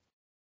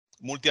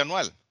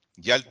multianual.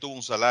 Ya él tuvo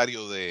un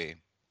salario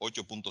de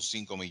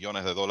 8.5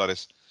 millones de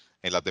dólares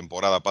en la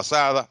temporada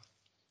pasada.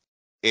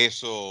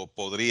 Eso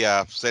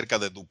podría cerca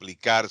de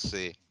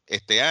duplicarse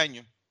este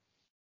año.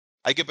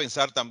 Hay que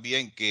pensar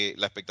también que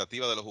la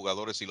expectativa de los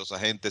jugadores y los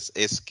agentes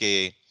es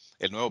que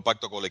el nuevo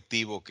pacto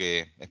colectivo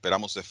que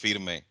esperamos se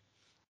firme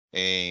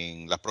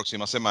en las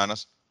próximas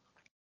semanas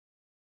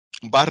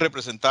va a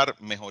representar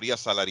mejoría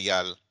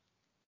salarial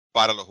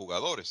para los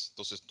jugadores.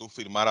 Entonces, tú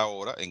firmar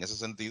ahora, en ese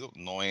sentido,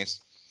 no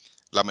es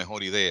la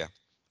mejor idea.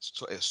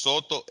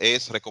 Soto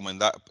es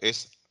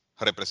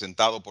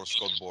representado por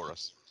Scott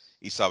Boras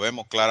y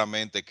sabemos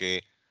claramente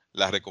que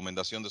la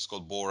recomendación de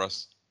Scott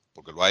Boras,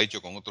 porque lo ha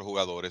hecho con otros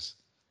jugadores,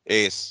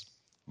 es: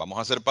 vamos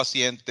a ser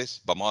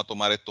pacientes, vamos a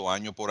tomar esto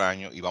año por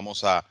año y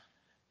vamos a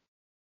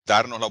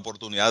darnos la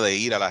oportunidad de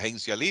ir a la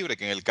agencia libre,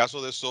 que en el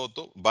caso de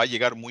Soto va a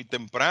llegar muy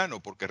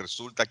temprano, porque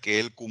resulta que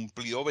él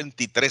cumplió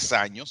 23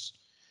 años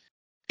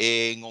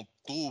en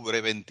octubre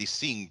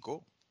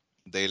 25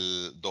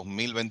 del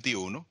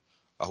 2021,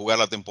 va a jugar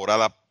la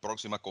temporada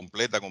próxima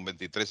completa con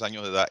 23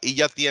 años de edad y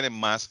ya tiene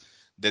más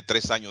de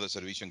 3 años de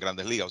servicio en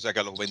Grandes Ligas. O sea que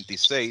a los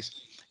 26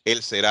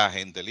 él será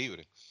agente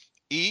libre.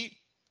 Y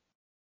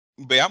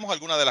veamos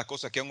algunas de las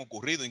cosas que han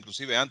ocurrido,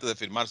 inclusive antes de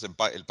firmarse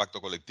el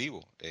pacto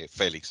colectivo,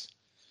 Félix.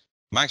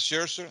 Max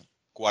Scherzer,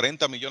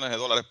 $40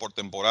 millones por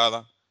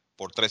temporada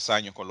por 3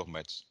 años con los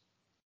Mets.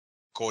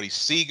 Corey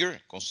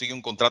Seager consigue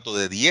un contrato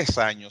de 10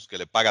 años que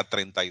le paga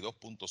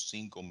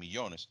 32.5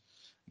 millones.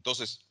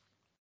 Entonces,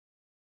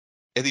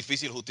 es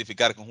difícil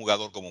justificar que un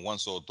jugador como Juan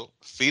Soto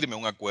firme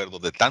un acuerdo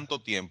de tanto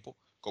tiempo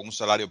con un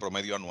salario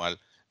promedio anual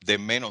de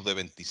menos de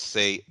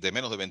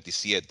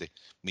 27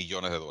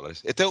 millones de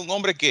dólares. Este es un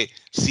hombre que,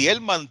 si él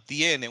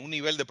mantiene un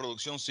nivel de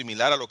producción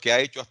similar a lo que ha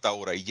hecho hasta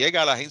ahora y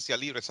llega a la agencia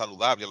libre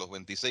saludable a los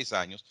 26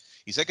 años,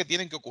 y sé que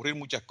tienen que ocurrir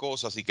muchas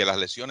cosas y que las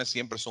lesiones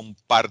siempre son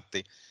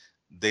parte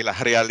de la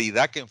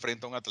realidad que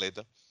enfrenta un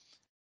atleta,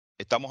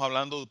 estamos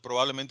hablando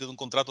probablemente de un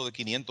contrato de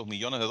 500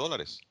 millones de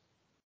dólares.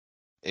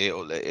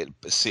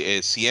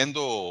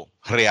 Siendo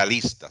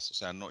realistas, o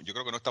sea, no, yo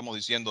creo que no estamos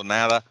diciendo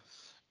nada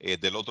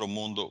del otro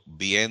mundo,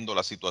 viendo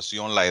la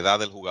situación, la edad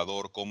del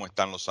jugador, cómo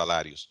están los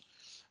salarios.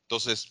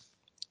 Entonces,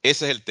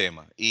 ese es el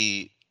tema.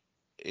 Y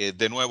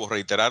de nuevo,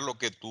 reiterar lo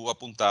que tú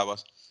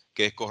apuntabas,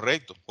 que es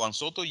correcto. Juan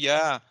Soto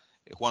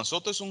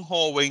es un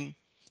joven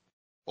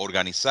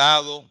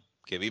organizado,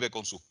 que vive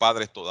con sus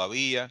padres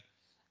todavía,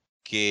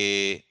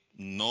 que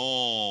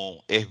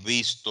no es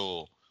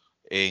visto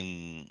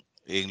en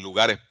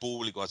lugares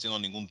públicos haciendo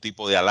ningún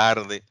tipo de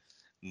alarde.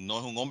 No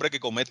es un hombre que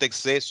comete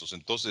excesos.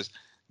 Entonces,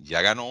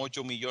 ya ganó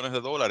 8 millones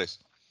de dólares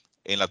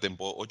en la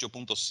temporada,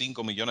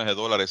 8.5 millones de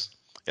dólares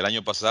el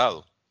año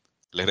pasado.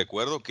 Les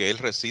recuerdo que él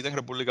reside en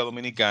República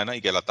Dominicana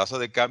y que la tasa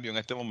de cambio en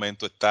este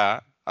momento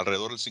está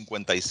alrededor del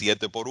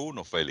 57 por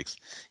 1, Félix.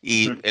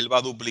 Y él va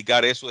a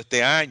duplicar eso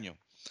este año.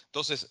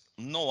 Entonces,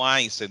 no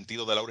hay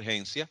sentido de la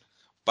urgencia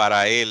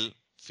para él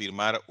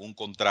firmar un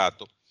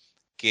contrato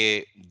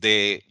que,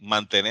 de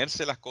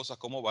mantenerse las cosas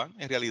como van,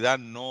 en realidad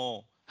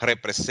no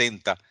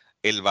representa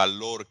el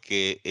valor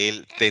que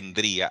él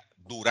tendría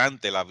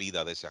durante la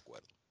vida de ese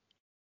acuerdo.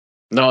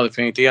 No,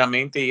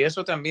 definitivamente. Y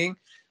eso también,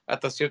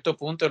 hasta cierto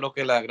punto, es lo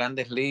que las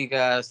grandes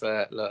ligas,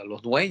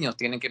 los dueños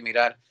tienen que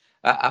mirar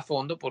a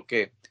fondo,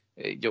 porque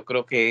yo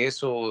creo que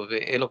eso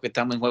es lo que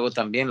estamos en juego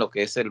también, lo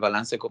que es el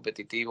balance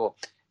competitivo,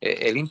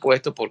 el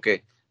impuesto,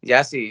 porque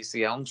ya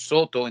si a un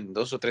Soto en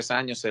 2 o 3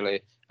 años se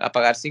le va a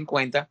pagar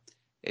 50,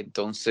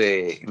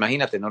 entonces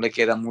imagínate, no le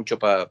queda mucho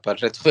para el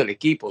resto del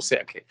equipo. O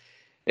sea que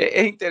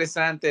es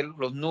interesante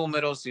los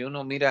números. Si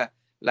uno mira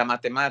la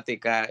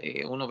matemática,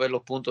 uno ve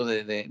los puntos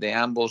de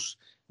ambos,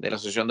 de la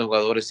asociación de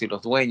jugadores y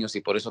los dueños,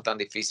 y por eso es tan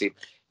difícil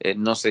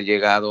no se ha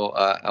llegado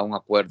a un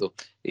acuerdo.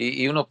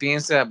 Y uno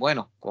piensa,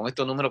 bueno, con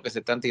estos números que se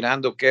están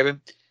tirando,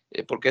 Kevin,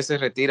 ¿por qué se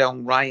retira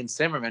un Ryan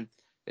Zimmerman?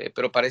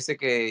 Pero parece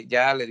que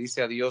ya le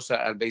dice adiós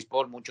al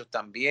béisbol, muchos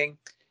también.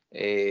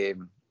 Y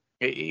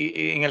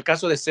en el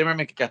caso de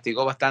Zimmerman, que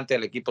castigó bastante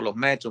al equipo de los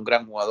Mets, un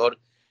gran jugador,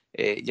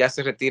 ya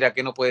se retira.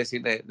 ¿Qué no puede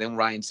decir de un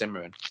Ryan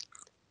Zimmerman?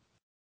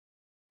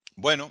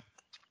 Bueno,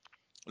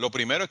 lo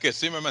primero es que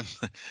Zimmerman,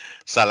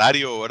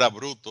 salario era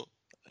bruto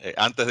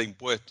antes de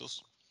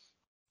impuestos,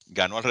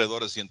 ganó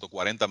alrededor de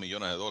 140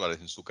 millones de dólares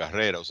en su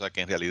carrera, o sea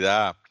que en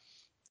realidad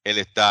él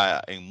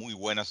está en muy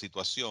buena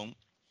situación.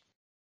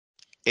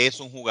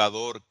 Es un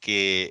jugador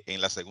que en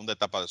la segunda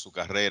etapa de su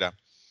carrera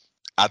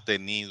ha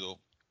tenido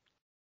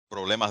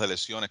problemas de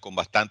lesiones con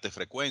bastante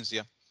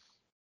frecuencia.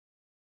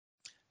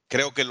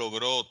 Creo que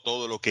logró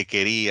todo lo que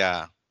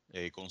quería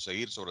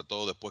conseguir, sobre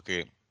todo después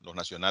que los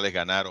Nacionales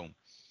ganaron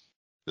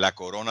la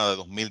corona de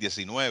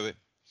 2019.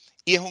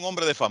 Y es un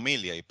hombre de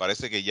familia y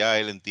parece que ya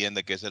él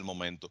entiende que es el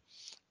momento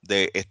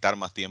de estar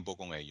más tiempo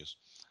con ellos.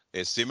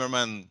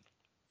 Zimmerman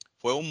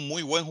fue un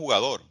muy buen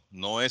jugador,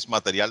 no es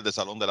material de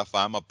Salón de la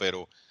Fama,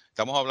 pero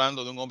estamos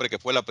hablando de un hombre que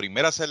fue la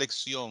primera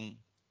selección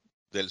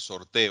del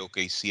sorteo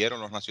que hicieron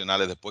los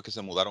Nacionales después que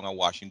se mudaron a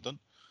Washington,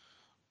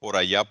 por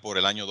allá por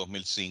el año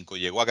 2005.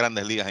 Llegó a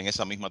Grandes Ligas en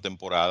esa misma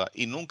temporada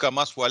y nunca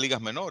más fue a ligas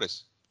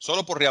menores.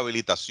 Solo por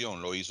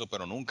rehabilitación lo hizo,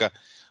 pero nunca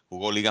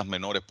jugó ligas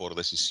menores por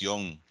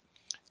decisión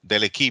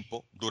del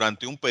equipo.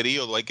 Durante un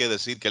periodo hay que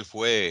decir que él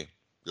fue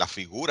la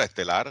figura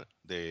estelar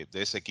de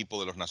ese equipo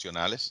de los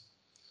Nacionales.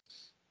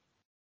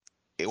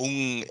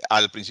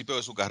 Al principio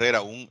de su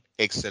carrera, un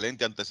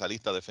excelente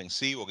antesalista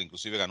defensivo que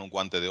inclusive ganó un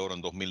guante de oro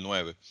en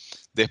 2009.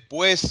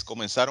 Después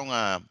comenzaron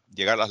a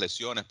llegar las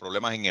lesiones,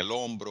 problemas en el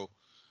hombro,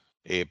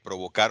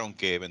 provocaron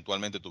que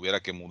eventualmente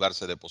tuviera que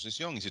mudarse de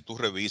posición. Y si tú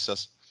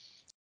revisas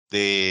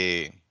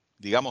de,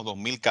 digamos,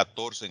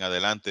 2014 en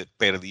adelante,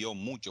 perdió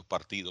muchos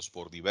partidos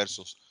por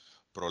diversos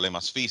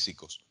problemas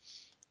físicos.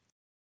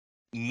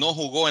 No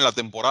jugó en la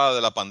temporada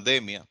de la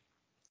pandemia.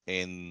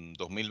 En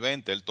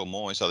 2020 él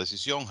tomó esa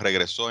decisión,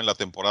 regresó en la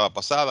temporada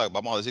pasada.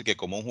 Vamos a decir que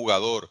como un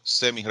jugador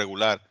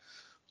semi-regular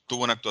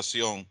tuvo una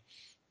actuación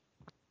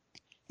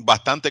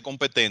bastante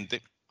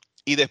competente,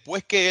 y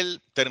después que él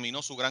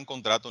terminó su gran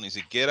contrato ni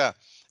siquiera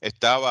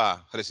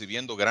estaba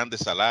recibiendo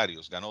grandes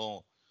salarios.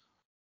 Ganó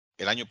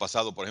el año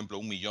pasado, por ejemplo,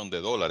 $1 millón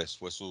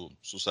fue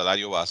su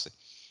salario base.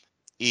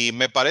 Y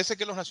me parece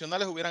que los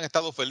Nacionales hubieran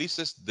estado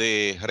felices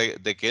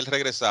de que él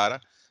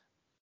regresara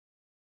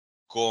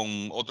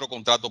con otro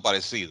contrato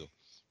parecido.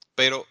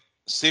 Pero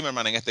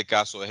Zimmerman en este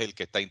caso es el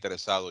que está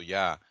interesado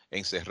ya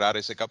en cerrar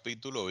ese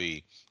capítulo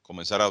y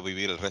comenzar a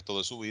vivir el resto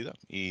de su vida.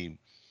 Y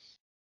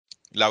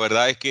la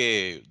verdad es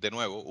que, de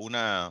nuevo,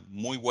 una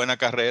muy buena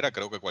carrera.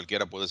 Creo que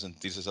cualquiera puede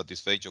sentirse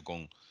satisfecho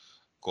con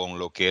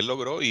lo que él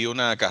logró y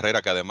una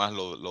carrera que además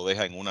lo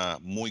deja en una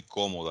muy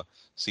cómoda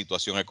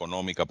situación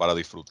económica para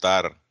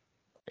disfrutar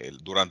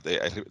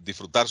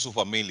disfrutar su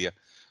familia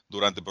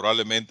durante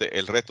probablemente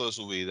el resto de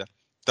su vida,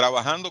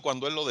 trabajando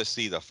cuando él lo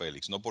decida,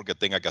 Félix, no porque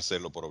tenga que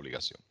hacerlo por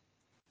obligación.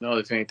 No,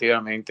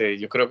 definitivamente.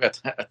 Yo creo que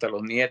hasta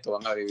los nietos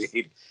van a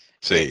vivir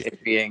Sí.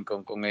 bien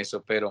con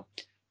eso. Pero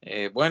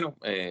bueno,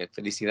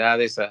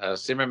 felicidades a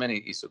Zimmerman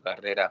y su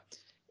carrera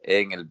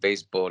en el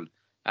béisbol.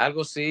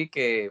 Algo sí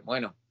que,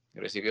 bueno,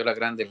 recibió las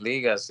grandes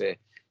ligas.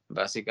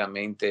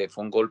 Básicamente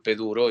fue un golpe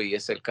duro y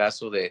es el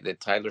caso de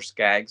Tyler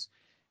Skaggs,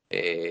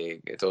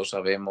 que todos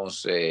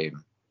sabemos,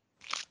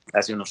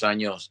 hace unos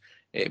años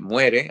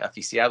muere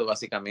asfixiado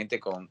básicamente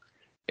con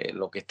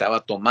lo que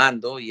estaba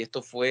tomando, y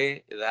esto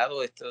fue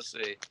dado estos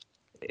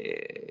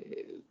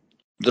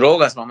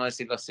drogas, vamos a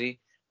decirlo así,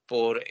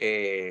 por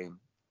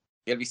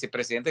el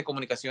vicepresidente de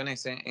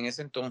comunicaciones en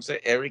ese entonces,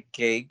 Eric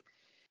Cage.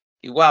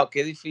 Y wow,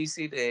 qué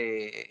difícil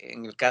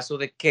en el caso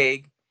de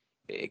Cage,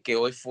 que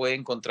hoy fue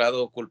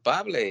encontrado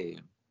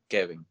culpable,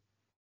 Kevin.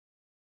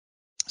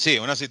 Sí,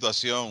 una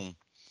situación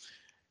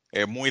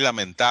muy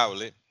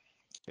lamentable.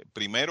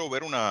 Primero,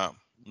 ver una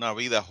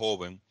vida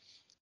joven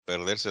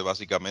perderse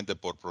básicamente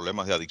por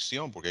problemas de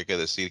adicción, porque hay que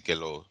decir que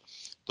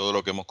todo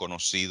lo que hemos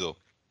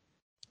conocido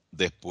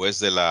después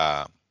de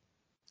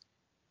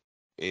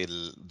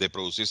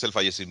producirse el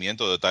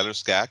fallecimiento de Tyler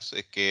Skaggs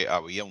es que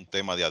había un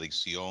tema de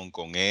adicción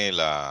con él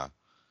a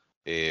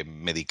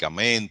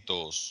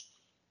medicamentos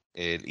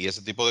y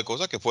ese tipo de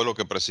cosas, que fue lo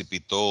que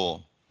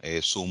precipitó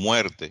su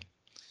muerte.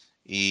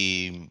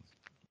 Y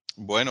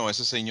bueno,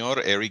 ese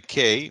señor Eric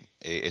Kay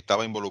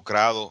estaba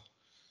involucrado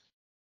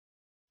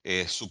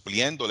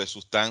supliéndole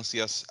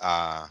sustancias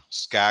a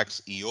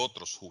Skaggs y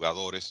otros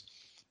jugadores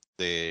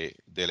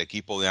del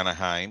equipo de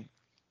Anaheim.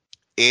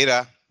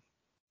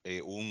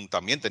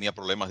 También tenía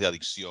problemas de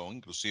adicción,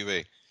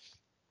 inclusive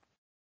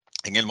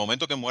en el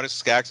momento que muere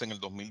Skaggs en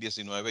el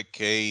 2019,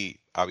 Kay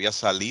había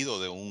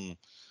salido de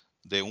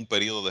un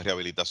periodo de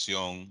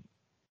rehabilitación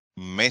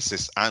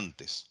meses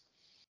antes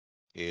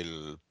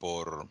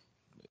por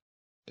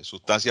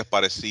sustancias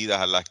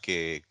parecidas a las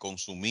que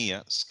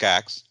consumía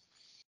Skaggs.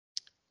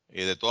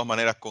 De todas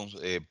maneras,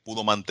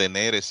 pudo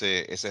mantener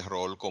ese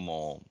rol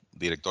como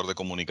director de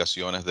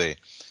comunicaciones del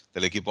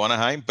equipo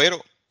Anaheim,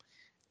 pero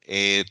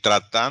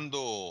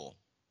tratando,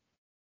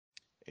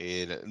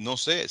 no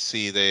sé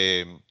si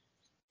de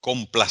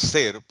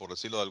complacer, por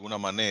decirlo de alguna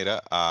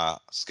manera,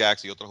 a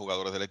Skaggs y otros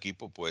jugadores del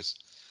equipo, pues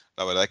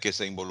la verdad es que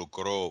se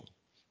involucró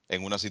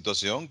en una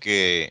situación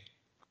que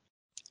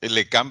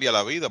le cambia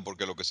la vida,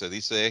 porque lo que se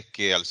dice es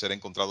que al ser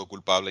encontrado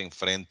culpable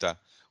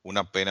enfrenta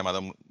una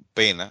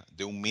pena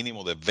de un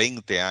mínimo de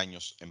 20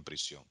 años en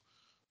prisión.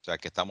 O sea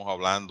que estamos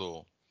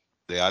hablando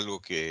de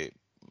algo que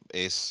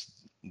es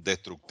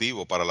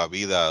destructivo para la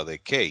vida de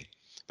Kay.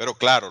 Pero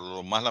claro,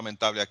 lo más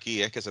lamentable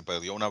aquí es que se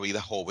perdió una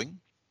vida joven,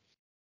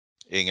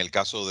 en el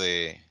caso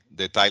de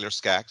Tyler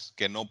Skaggs,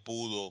 que no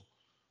pudo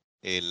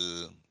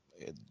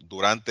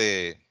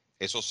durante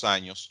esos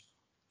años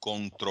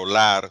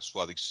controlar su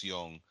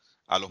adicción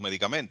a los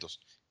medicamentos.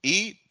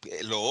 Y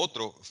lo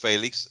otro,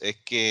 Félix, es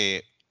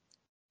que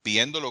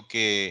viendo lo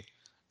que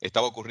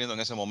estaba ocurriendo en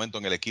ese momento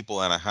en el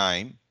equipo de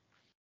Anaheim,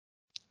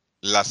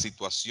 la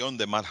situación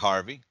de Matt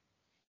Harvey,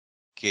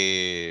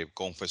 que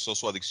confesó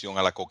su adicción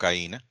a la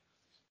cocaína,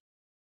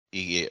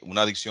 y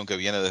una adicción que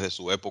viene desde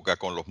su época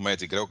con los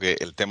Mets, y creo que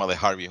el tema de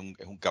Harvey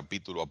es un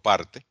capítulo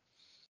aparte,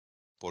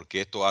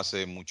 porque esto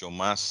hace mucho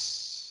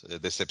más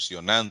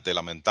decepcionante,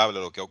 lamentable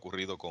lo que ha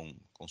ocurrido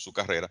con su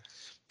carrera.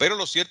 Pero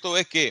lo cierto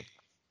es que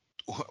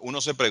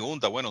uno se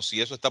pregunta, bueno,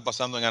 si eso está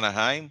pasando en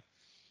Anaheim,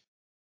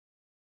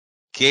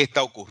 ¿qué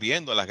está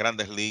ocurriendo en las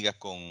grandes ligas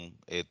con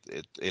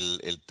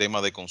el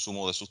tema de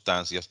consumo de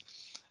sustancias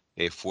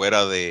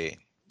fuera de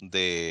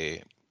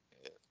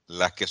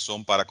las que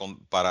son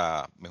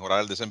para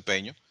mejorar el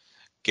desempeño,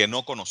 que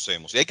no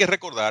conocemos? Y hay que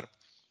recordar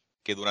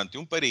que durante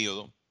un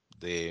periodo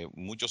de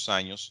muchos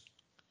años,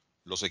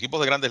 los equipos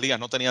de grandes ligas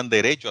no tenían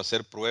derecho a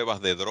hacer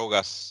pruebas de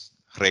drogas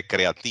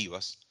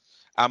recreativas,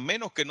 a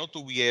menos que no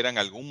tuvieran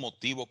algún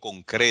motivo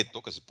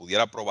concreto que se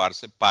pudiera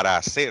probarse para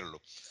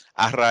hacerlo.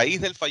 A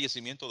raíz del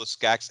fallecimiento de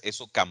Skaggs,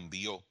 eso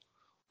cambió.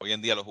 Hoy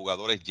en día los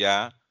jugadores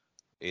ya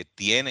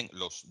tienen,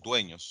 los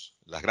dueños,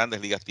 las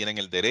grandes ligas tienen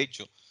el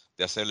derecho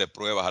de hacerle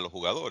pruebas a los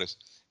jugadores.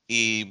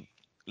 Y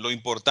lo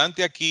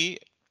importante aquí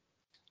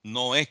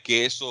no es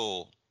que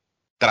eso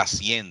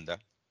trascienda,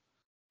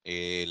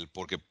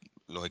 porque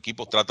los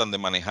equipos tratan de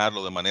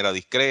manejarlo de manera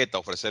discreta,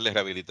 ofrecerles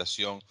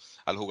rehabilitación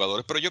a los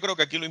jugadores. Pero yo creo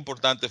que aquí lo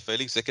importante,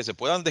 Félix, es que se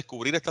puedan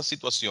descubrir estas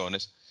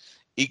situaciones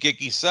y que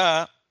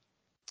quizá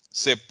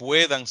se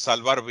puedan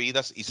salvar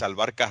vidas y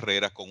salvar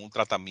carreras con un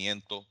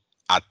tratamiento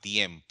a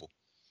tiempo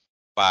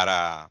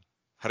para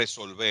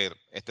resolver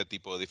este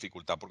tipo de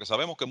dificultad. Porque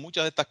sabemos que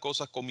muchas de estas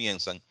cosas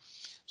comienzan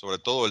sobre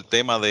todo el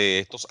tema de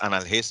estos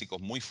analgésicos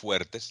muy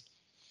fuertes,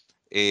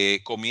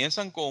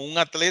 comienzan con un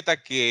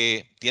atleta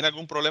que tiene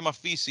algún problema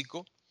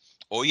físico.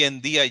 Hoy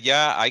en día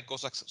ya hay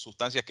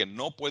sustancias que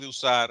no puede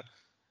usar.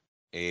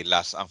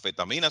 Las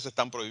anfetaminas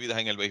están prohibidas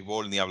en el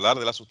béisbol, ni hablar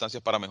de las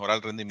sustancias para mejorar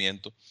el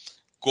rendimiento.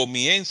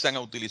 Comienzan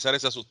a utilizar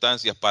esas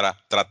sustancias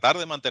para tratar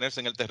de mantenerse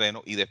en el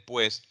terreno y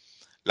después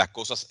las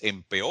cosas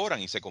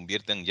empeoran y se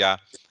convierten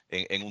ya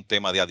en un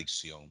tema de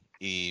adicción.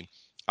 Y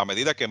a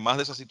medida que más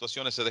de esas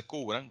situaciones se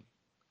descubran,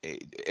 es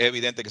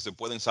evidente que se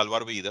pueden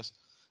salvar vidas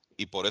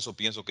y por eso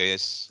pienso que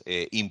es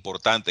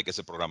importante que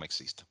ese programa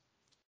exista.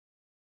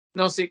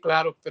 No, sí,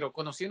 claro, pero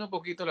conociendo un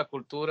poquito la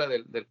cultura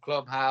del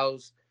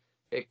clubhouse,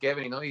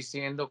 Kevin, y no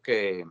diciendo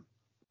que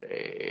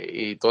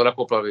y toda la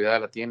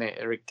culpabilidad la tiene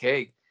Eric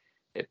Kay,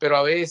 pero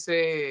a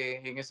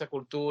veces en esa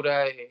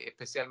cultura,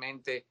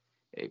 especialmente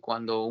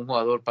cuando un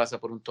jugador pasa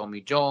por un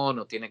Tommy John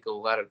o tiene que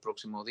jugar el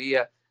próximo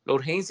día, la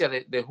urgencia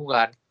de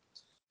jugar,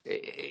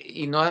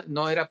 y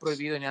no era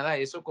prohibido ni nada,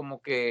 eso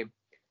como que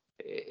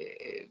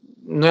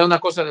no es una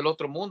cosa del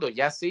otro mundo,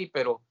 ya sí,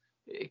 pero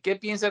 ¿qué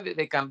piensas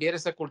de cambiar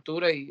esa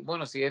cultura? Y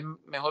bueno, si es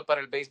mejor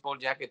para el béisbol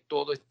ya que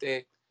todo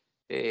esté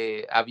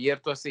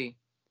abierto así,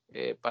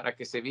 para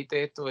que se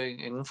evite esto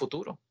en un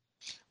futuro.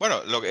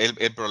 Bueno,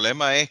 el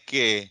problema es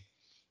que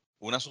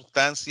una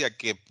sustancia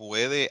que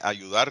puede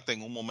ayudarte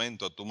en un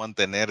momento a tú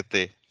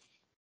mantenerte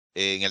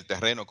en el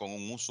terreno con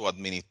un uso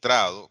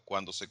administrado,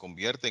 cuando se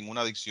convierte en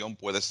una adicción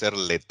puede ser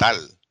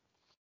letal.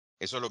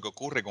 Eso es lo que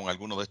ocurre con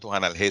algunos de estos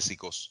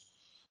analgésicos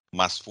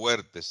más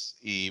fuertes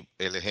y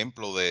el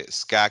ejemplo de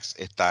Skaggs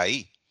está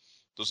ahí.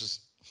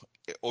 Entonces,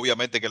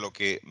 obviamente que lo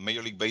que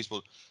Major League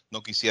Baseball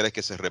no quisiera es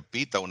que se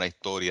repita una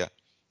historia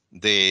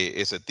de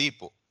ese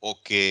tipo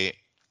o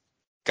que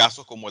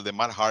casos como el de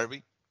Matt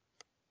Harvey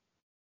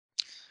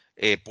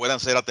puedan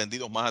ser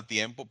atendidos más a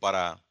tiempo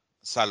para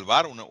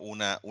salvar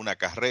una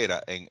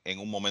carrera en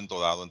un momento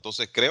dado.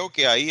 Entonces creo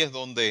que ahí es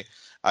donde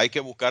hay que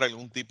buscar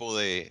algún tipo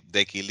de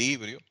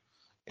equilibrio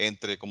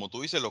entre, como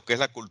tú dices, lo que es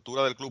la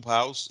cultura del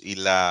clubhouse y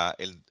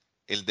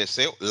el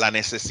deseo, la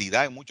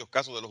necesidad en muchos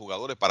casos de los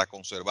jugadores para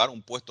conservar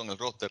un puesto en el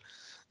roster,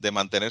 de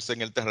mantenerse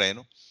en el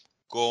terreno,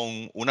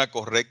 con una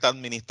correcta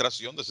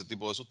administración de ese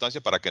tipo de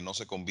sustancias para que no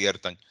se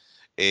conviertan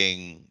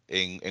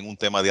en un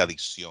tema de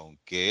adicción,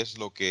 que es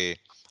lo que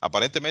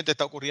aparentemente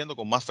está ocurriendo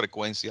con más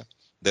frecuencia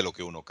de lo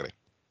que uno cree.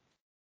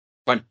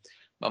 Bueno,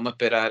 vamos a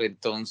esperar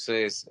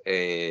entonces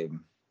que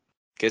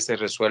se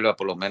resuelva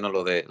por lo menos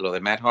lo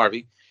de Matt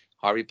Harvey.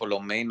 Harvey por lo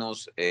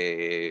menos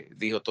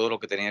dijo todo lo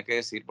que tenía que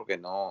decir porque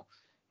no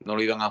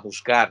lo iban a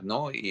juzgar,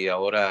 ¿no? Y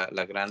ahora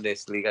la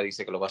Grandes Ligas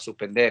dice que lo va a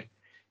suspender.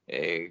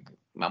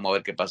 Vamos a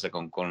ver qué pasa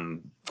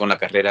con la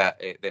carrera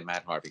de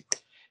Matt Harvey.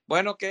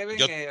 Bueno, Kevin.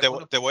 Yo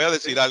te voy a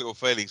decir algo,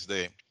 Félix,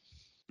 de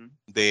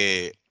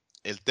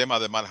el tema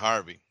de Matt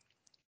Harvey.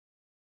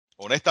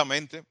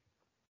 Honestamente,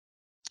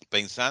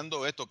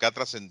 pensando esto que ha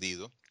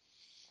trascendido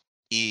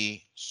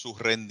y su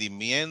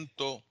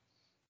rendimiento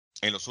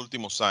en los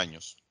últimos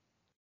años,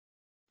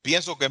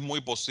 pienso que es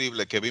muy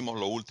posible que vimos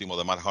lo último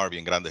de Matt Harvey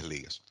en Grandes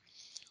Ligas.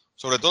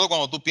 Sobre todo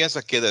cuando tú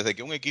piensas que desde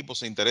que un equipo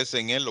se interese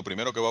en él, lo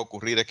primero que va a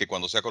ocurrir es que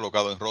cuando sea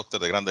colocado en roster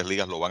de Grandes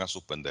Ligas lo van a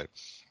suspender.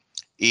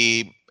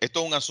 Y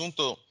esto es un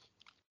asunto,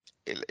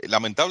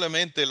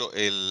 lamentablemente,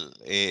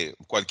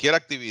 cualquier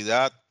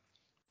actividad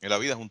en la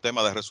vida es un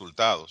tema de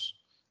resultados.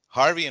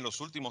 Harvey en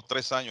los últimos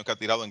 3 años que ha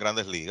tirado en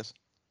Grandes Ligas,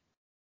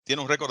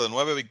 tiene un récord de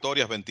 9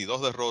 victorias,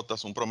 22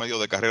 derrotas, un promedio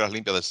de carreras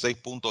limpias de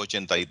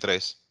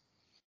 6.83.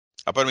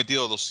 Ha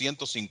permitido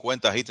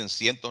 250 hits en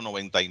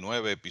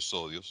 199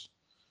 episodios,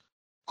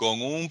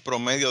 con un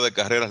promedio de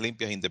carreras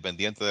limpias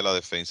independiente de la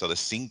defensa de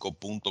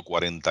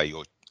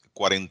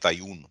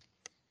 5.41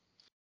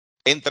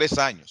 en 3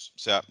 años. O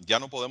sea, ya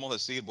no podemos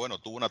decir, bueno,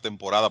 tuvo una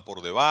temporada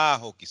por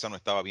debajo, quizá no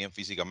estaba bien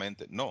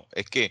físicamente. No,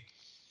 es que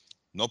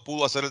no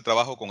pudo hacer el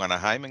trabajo con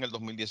Anaheim en el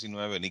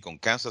 2019, ni con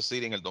Kansas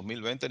City en el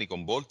 2020, ni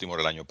con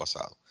Baltimore el año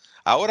pasado.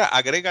 Ahora,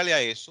 agrégale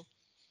a eso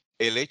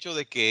el hecho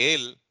de que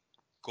él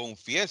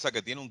confiesa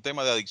que tiene un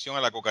tema de adicción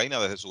a la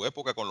cocaína desde su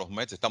época con los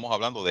Mets. Estamos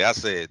hablando de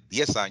hace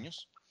 10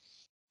 años,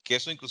 que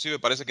eso inclusive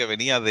parece que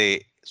venía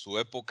de su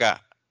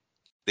época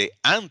de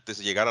antes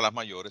de llegar a las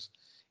mayores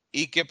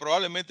y que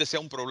probablemente sea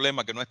un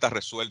problema que no está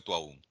resuelto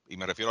aún. Y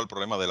me refiero al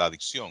problema de la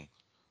adicción.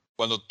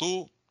 Cuando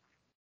tú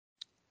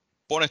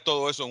pones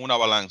todo eso en una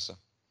balanza,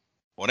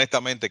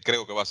 honestamente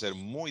creo que va a ser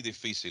muy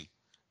difícil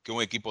que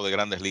un equipo de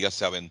Grandes Ligas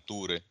se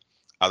aventure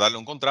a darle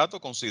un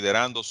contrato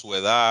considerando su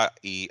edad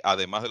y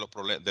además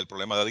de del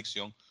problema de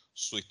adicción,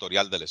 su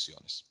historial de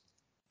lesiones.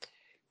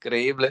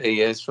 Increíble, y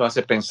eso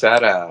hace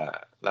pensar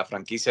a la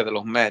franquicia de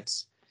los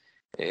Mets.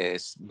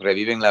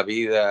 Reviven la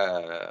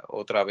vida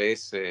otra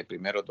vez,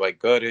 primero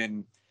Dwight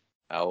Gooden,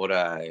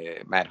 ahora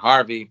Matt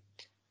Harvey,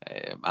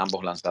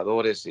 ambos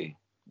lanzadores, y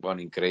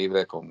bueno,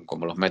 increíble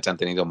como los Mets han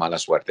tenido mala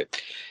suerte.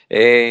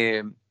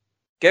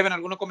 Kevin,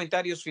 ¿algunos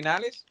comentarios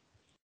finales?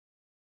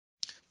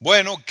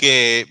 Bueno,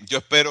 que yo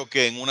espero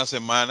que en una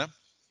semana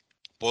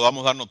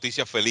podamos dar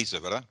noticias felices,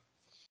 ¿verdad?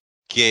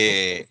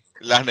 Que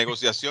las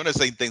negociaciones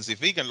se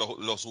intensifiquen.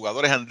 Los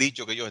jugadores han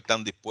dicho que ellos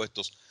están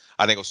dispuestos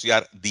a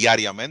negociar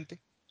diariamente,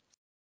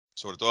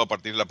 sobre todo a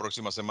partir de la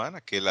próxima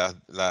semana, que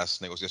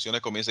las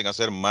negociaciones comiencen a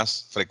ser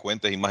más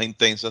frecuentes y más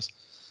intensas,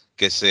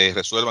 que se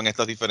resuelvan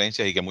estas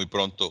diferencias y que muy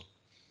pronto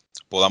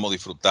podamos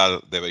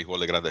disfrutar de béisbol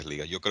de Grandes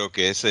Ligas. Yo creo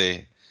que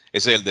ese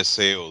es el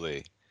deseo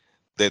de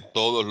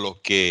todos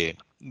los que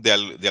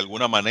de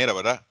alguna manera,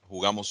 ¿verdad?,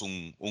 jugamos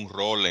un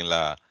rol en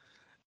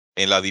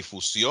la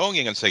difusión y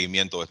en el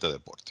seguimiento de este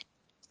deporte.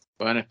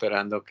 Bueno,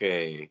 esperando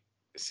que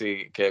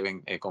sí,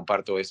 Kevin,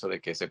 comparto eso de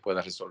que se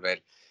pueda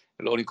resolver.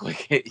 Lo único es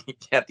que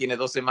ya tiene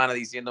 2 semanas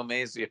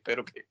diciéndome eso y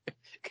espero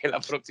que la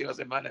próxima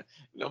semana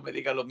no me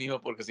diga lo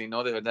mismo, porque si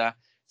no, de verdad,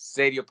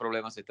 serios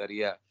problemas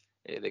estaría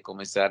de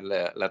comenzar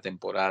la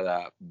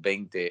temporada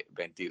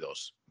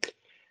 2022.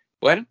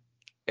 Bueno.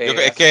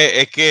 Es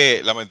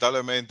que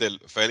lamentablemente,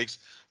 Félix,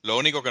 lo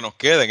único que nos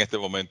queda en este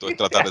momento es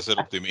tratar de ser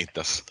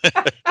optimistas.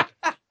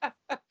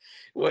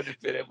 Bueno,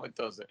 esperemos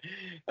entonces.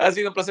 Ha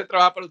sido un placer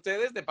trabajar para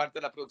ustedes de parte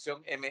de la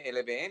producción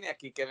MLBN.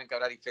 Aquí Kevin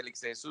Cabral y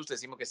Félix Jesús.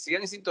 Decimos que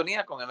sigan en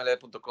sintonía con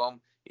mlb.com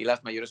y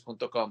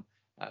lasmayores.com.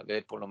 A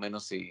ver por lo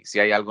menos si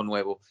hay algo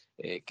nuevo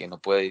que nos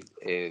puede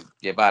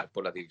llevar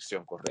por la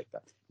dirección correcta.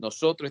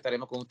 Nosotros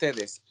estaremos con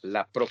ustedes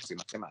la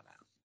próxima semana.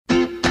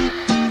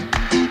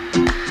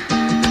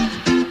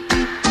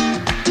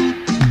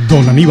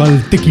 Don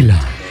Aníbal Tequila.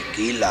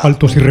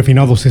 Altos y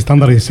refinados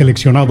estándares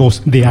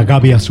seleccionados de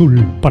agave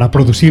azul para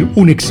producir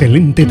un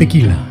excelente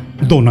tequila.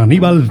 Don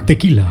Aníbal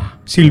Tequila,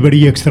 Silver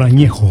y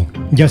Extrañejo,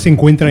 ya se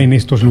encuentra en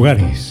estos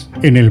lugares.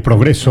 En El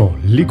Progreso,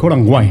 Liquor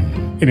and Wine.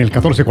 En el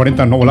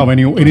 1440 Noble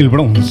Avenue, en el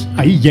Bronx.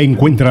 Ahí ya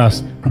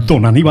encuentras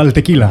Don Aníbal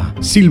Tequila,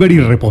 Silver y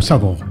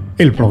Reposado.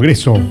 El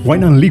Progreso,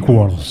 Wine and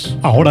Liquors.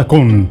 Ahora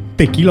con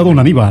Tequila Don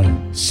Aníbal,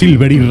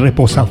 Silver y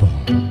Reposado.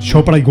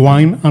 ShopRite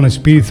Wine and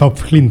Spirits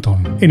of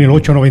Clinton. En el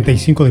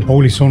 895 de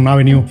Paulison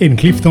Avenue, en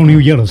Clifton,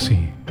 New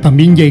Jersey.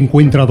 También ya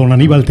encuentra Don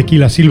Aníbal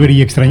Tequila Silver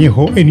y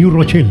Extrañejo en New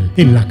Rochelle,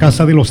 en la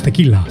Casa de los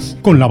Tequilas,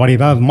 con la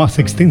variedad más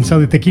extensa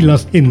de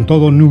tequilas en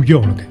todo New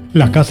York.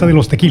 La Casa de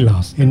los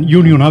Tequilas en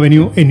Union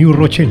Avenue en New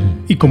Rochelle.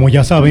 Y como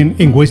ya saben,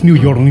 en West New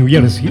York, New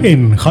Jersey,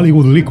 en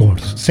Hollywood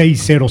Liquors,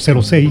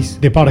 6006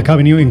 de Park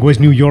Avenue en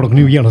West New York,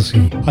 New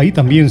Jersey. Ahí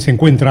también se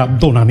encuentra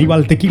Don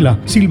Aníbal Tequila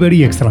Silver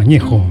y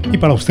Extrañejo. Y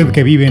para usted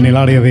que vive en el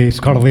área de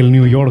Scardale,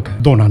 New York,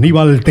 Don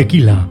Aníbal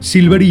Tequila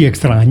Silver y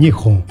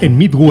Extrañejo en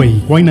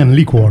Midway Wine and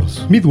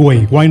Liquors.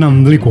 Midway Wine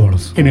and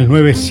Liquors en el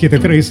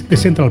 973 de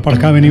Central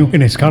Park Avenue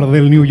en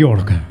Scardale, New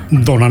York.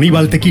 Don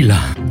Aníbal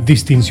Tequila,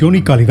 distinción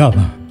y calidad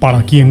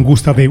para quien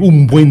gusta de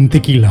un buen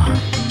tequila.